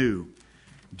something new?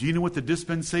 Do you know what the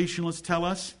dispensationalists tell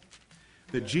us?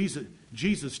 That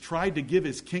Jesus tried to give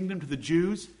his kingdom to the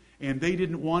Jews, and they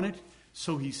didn't want it,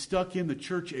 so he stuck in the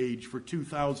church age for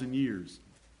 2,000 years.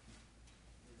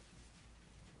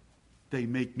 They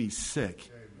make me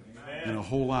sick. Amen. And a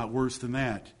whole lot worse than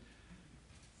that.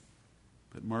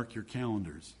 But mark your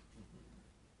calendars.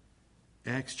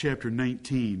 Acts chapter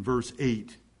 19, verse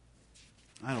 8.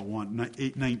 I don't want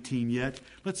 8:19 yet.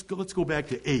 Let's go back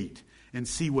to 8. And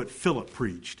see what Philip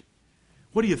preached.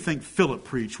 What do you think Philip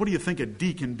preached? What do you think a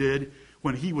deacon did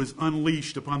when he was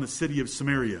unleashed upon the city of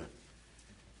Samaria?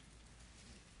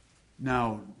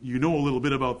 Now, you know a little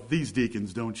bit about these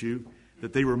deacons, don't you?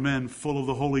 That they were men full of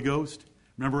the Holy Ghost.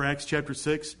 Remember Acts chapter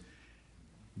 6?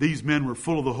 These men were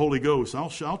full of the Holy Ghost. I'll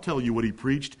tell you what he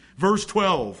preached. Verse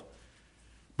 12.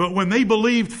 But when they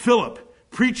believed Philip,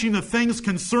 preaching the things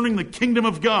concerning the kingdom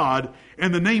of God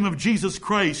and the name of Jesus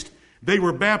Christ, they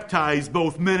were baptized,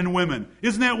 both men and women.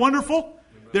 Isn't that wonderful?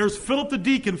 Amen. There's Philip the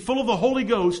deacon, full of the Holy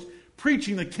Ghost,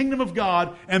 preaching the kingdom of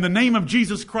God and the name of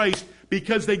Jesus Christ,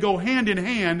 because they go hand in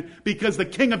hand, because the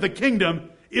king of the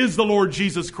kingdom is the Lord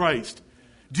Jesus Christ.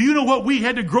 Do you know what we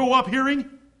had to grow up hearing?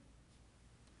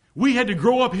 We had to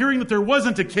grow up hearing that there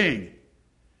wasn't a king,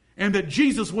 and that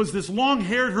Jesus was this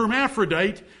long-haired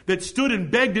hermaphrodite that stood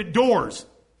and begged at doors,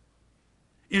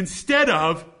 instead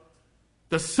of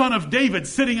the son of David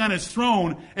sitting on his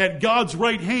throne at God's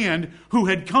right hand, who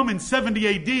had come in 70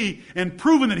 AD and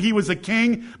proven that he was a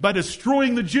king by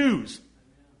destroying the Jews.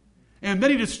 And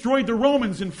then he destroyed the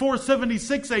Romans in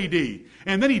 476 AD.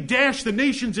 And then he dashed the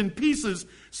nations in pieces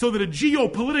so that a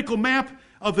geopolitical map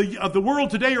of the world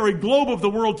today, or a globe of the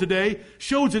world today,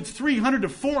 shows it's 300 to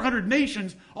 400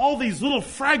 nations, all these little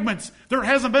fragments. There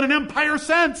hasn't been an empire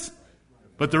since.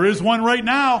 But there is one right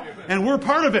now, and we're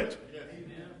part of it.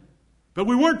 But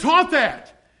we weren't taught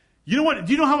that. You know what?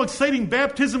 Do you know how exciting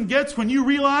baptism gets when you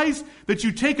realize that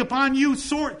you take upon you,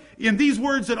 in these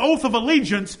words, an oath of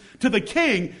allegiance to the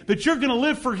King, that you're going to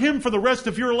live for Him for the rest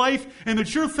of your life, and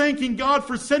that you're thanking God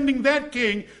for sending that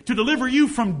King to deliver you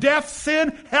from death,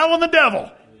 sin, hell, and the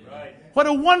devil. Right. What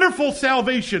a wonderful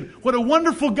salvation. What a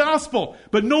wonderful gospel.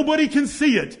 But nobody can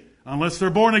see it unless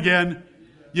they're born again.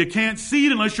 You can't see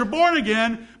it unless you're born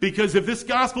again, because if this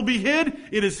gospel be hid,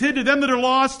 it is hid to them that are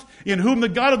lost, in whom the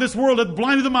God of this world hath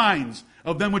blinded the minds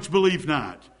of them which believe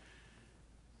not.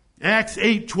 Acts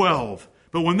 8:12.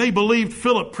 But when they believed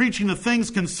Philip preaching the things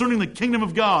concerning the kingdom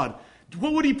of God,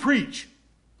 what would he preach?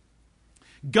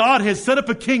 God has set up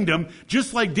a kingdom,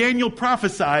 just like Daniel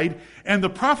prophesied, and the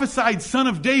prophesied son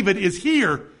of David is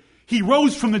here. He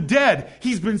rose from the dead.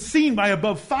 He's been seen by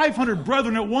above 500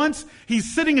 brethren at once.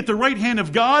 He's sitting at the right hand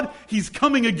of God. He's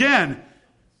coming again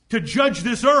to judge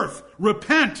this earth.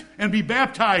 Repent and be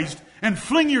baptized and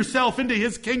fling yourself into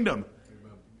His kingdom.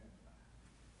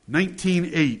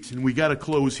 19:8, and we got to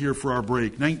close here for our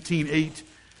break. 19:8.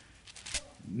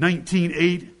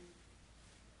 19:8.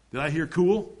 Did I hear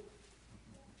cool?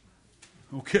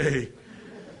 Okay.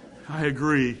 I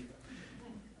agree.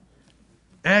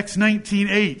 Acts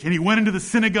 19:8, and he went into the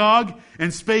synagogue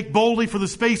and spake boldly for the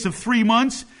space of 3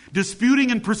 months,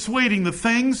 disputing and persuading the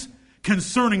things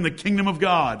concerning the kingdom of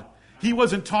God. He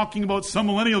wasn't talking about some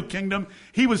millennial kingdom.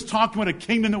 He was talking about a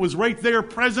kingdom that was right there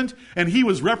present, and he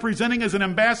was representing as an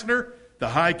ambassador the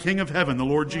high King of heaven, the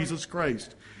Lord Jesus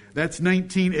Christ. That's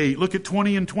 19:8. Look at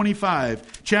 20 and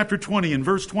 25. Chapter 20 and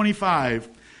verse 25.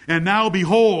 And now,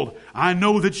 behold, I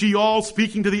know that ye all,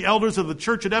 speaking to the elders of the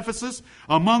church at Ephesus,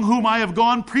 among whom I have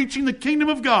gone preaching the kingdom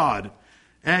of God.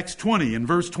 Acts 20 and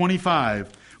verse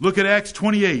 25. Look at Acts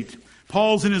 28.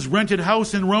 Paul's in his rented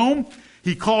house in Rome.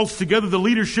 He calls together the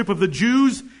leadership of the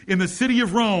Jews in the city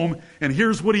of Rome, and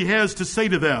here's what he has to say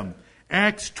to them.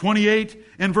 Acts 28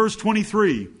 and verse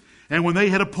 23. And when they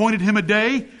had appointed him a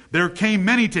day, there came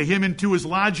many to him into his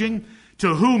lodging,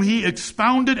 to whom he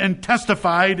expounded and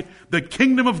testified the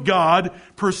kingdom of God,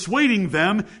 persuading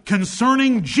them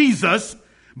concerning Jesus,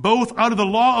 both out of the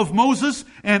law of Moses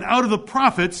and out of the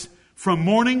prophets, from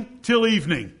morning till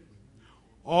evening.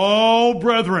 Oh,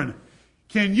 brethren,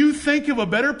 can you think of a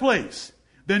better place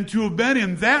than to have been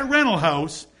in that rental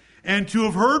house and to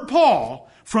have heard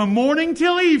Paul from morning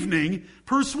till evening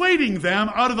persuading them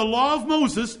out of the law of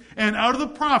Moses and out of the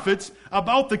prophets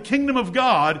about the kingdom of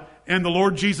God and the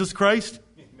Lord Jesus Christ?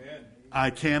 Amen. I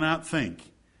cannot think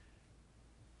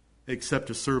except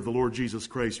to serve the Lord Jesus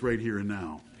Christ right here and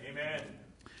now. Amen.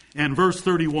 And verse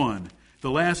 31,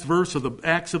 the last verse of the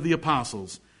Acts of the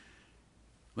Apostles.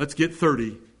 Let's get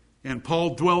 30. And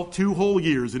Paul dwelt 2 whole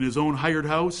years in his own hired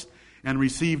house, and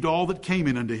received all that came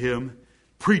in unto him,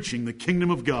 preaching the kingdom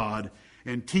of God,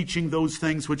 and teaching those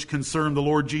things which concern the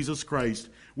Lord Jesus Christ,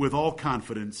 with all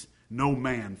confidence, no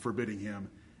man forbidding him.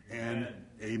 And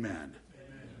amen.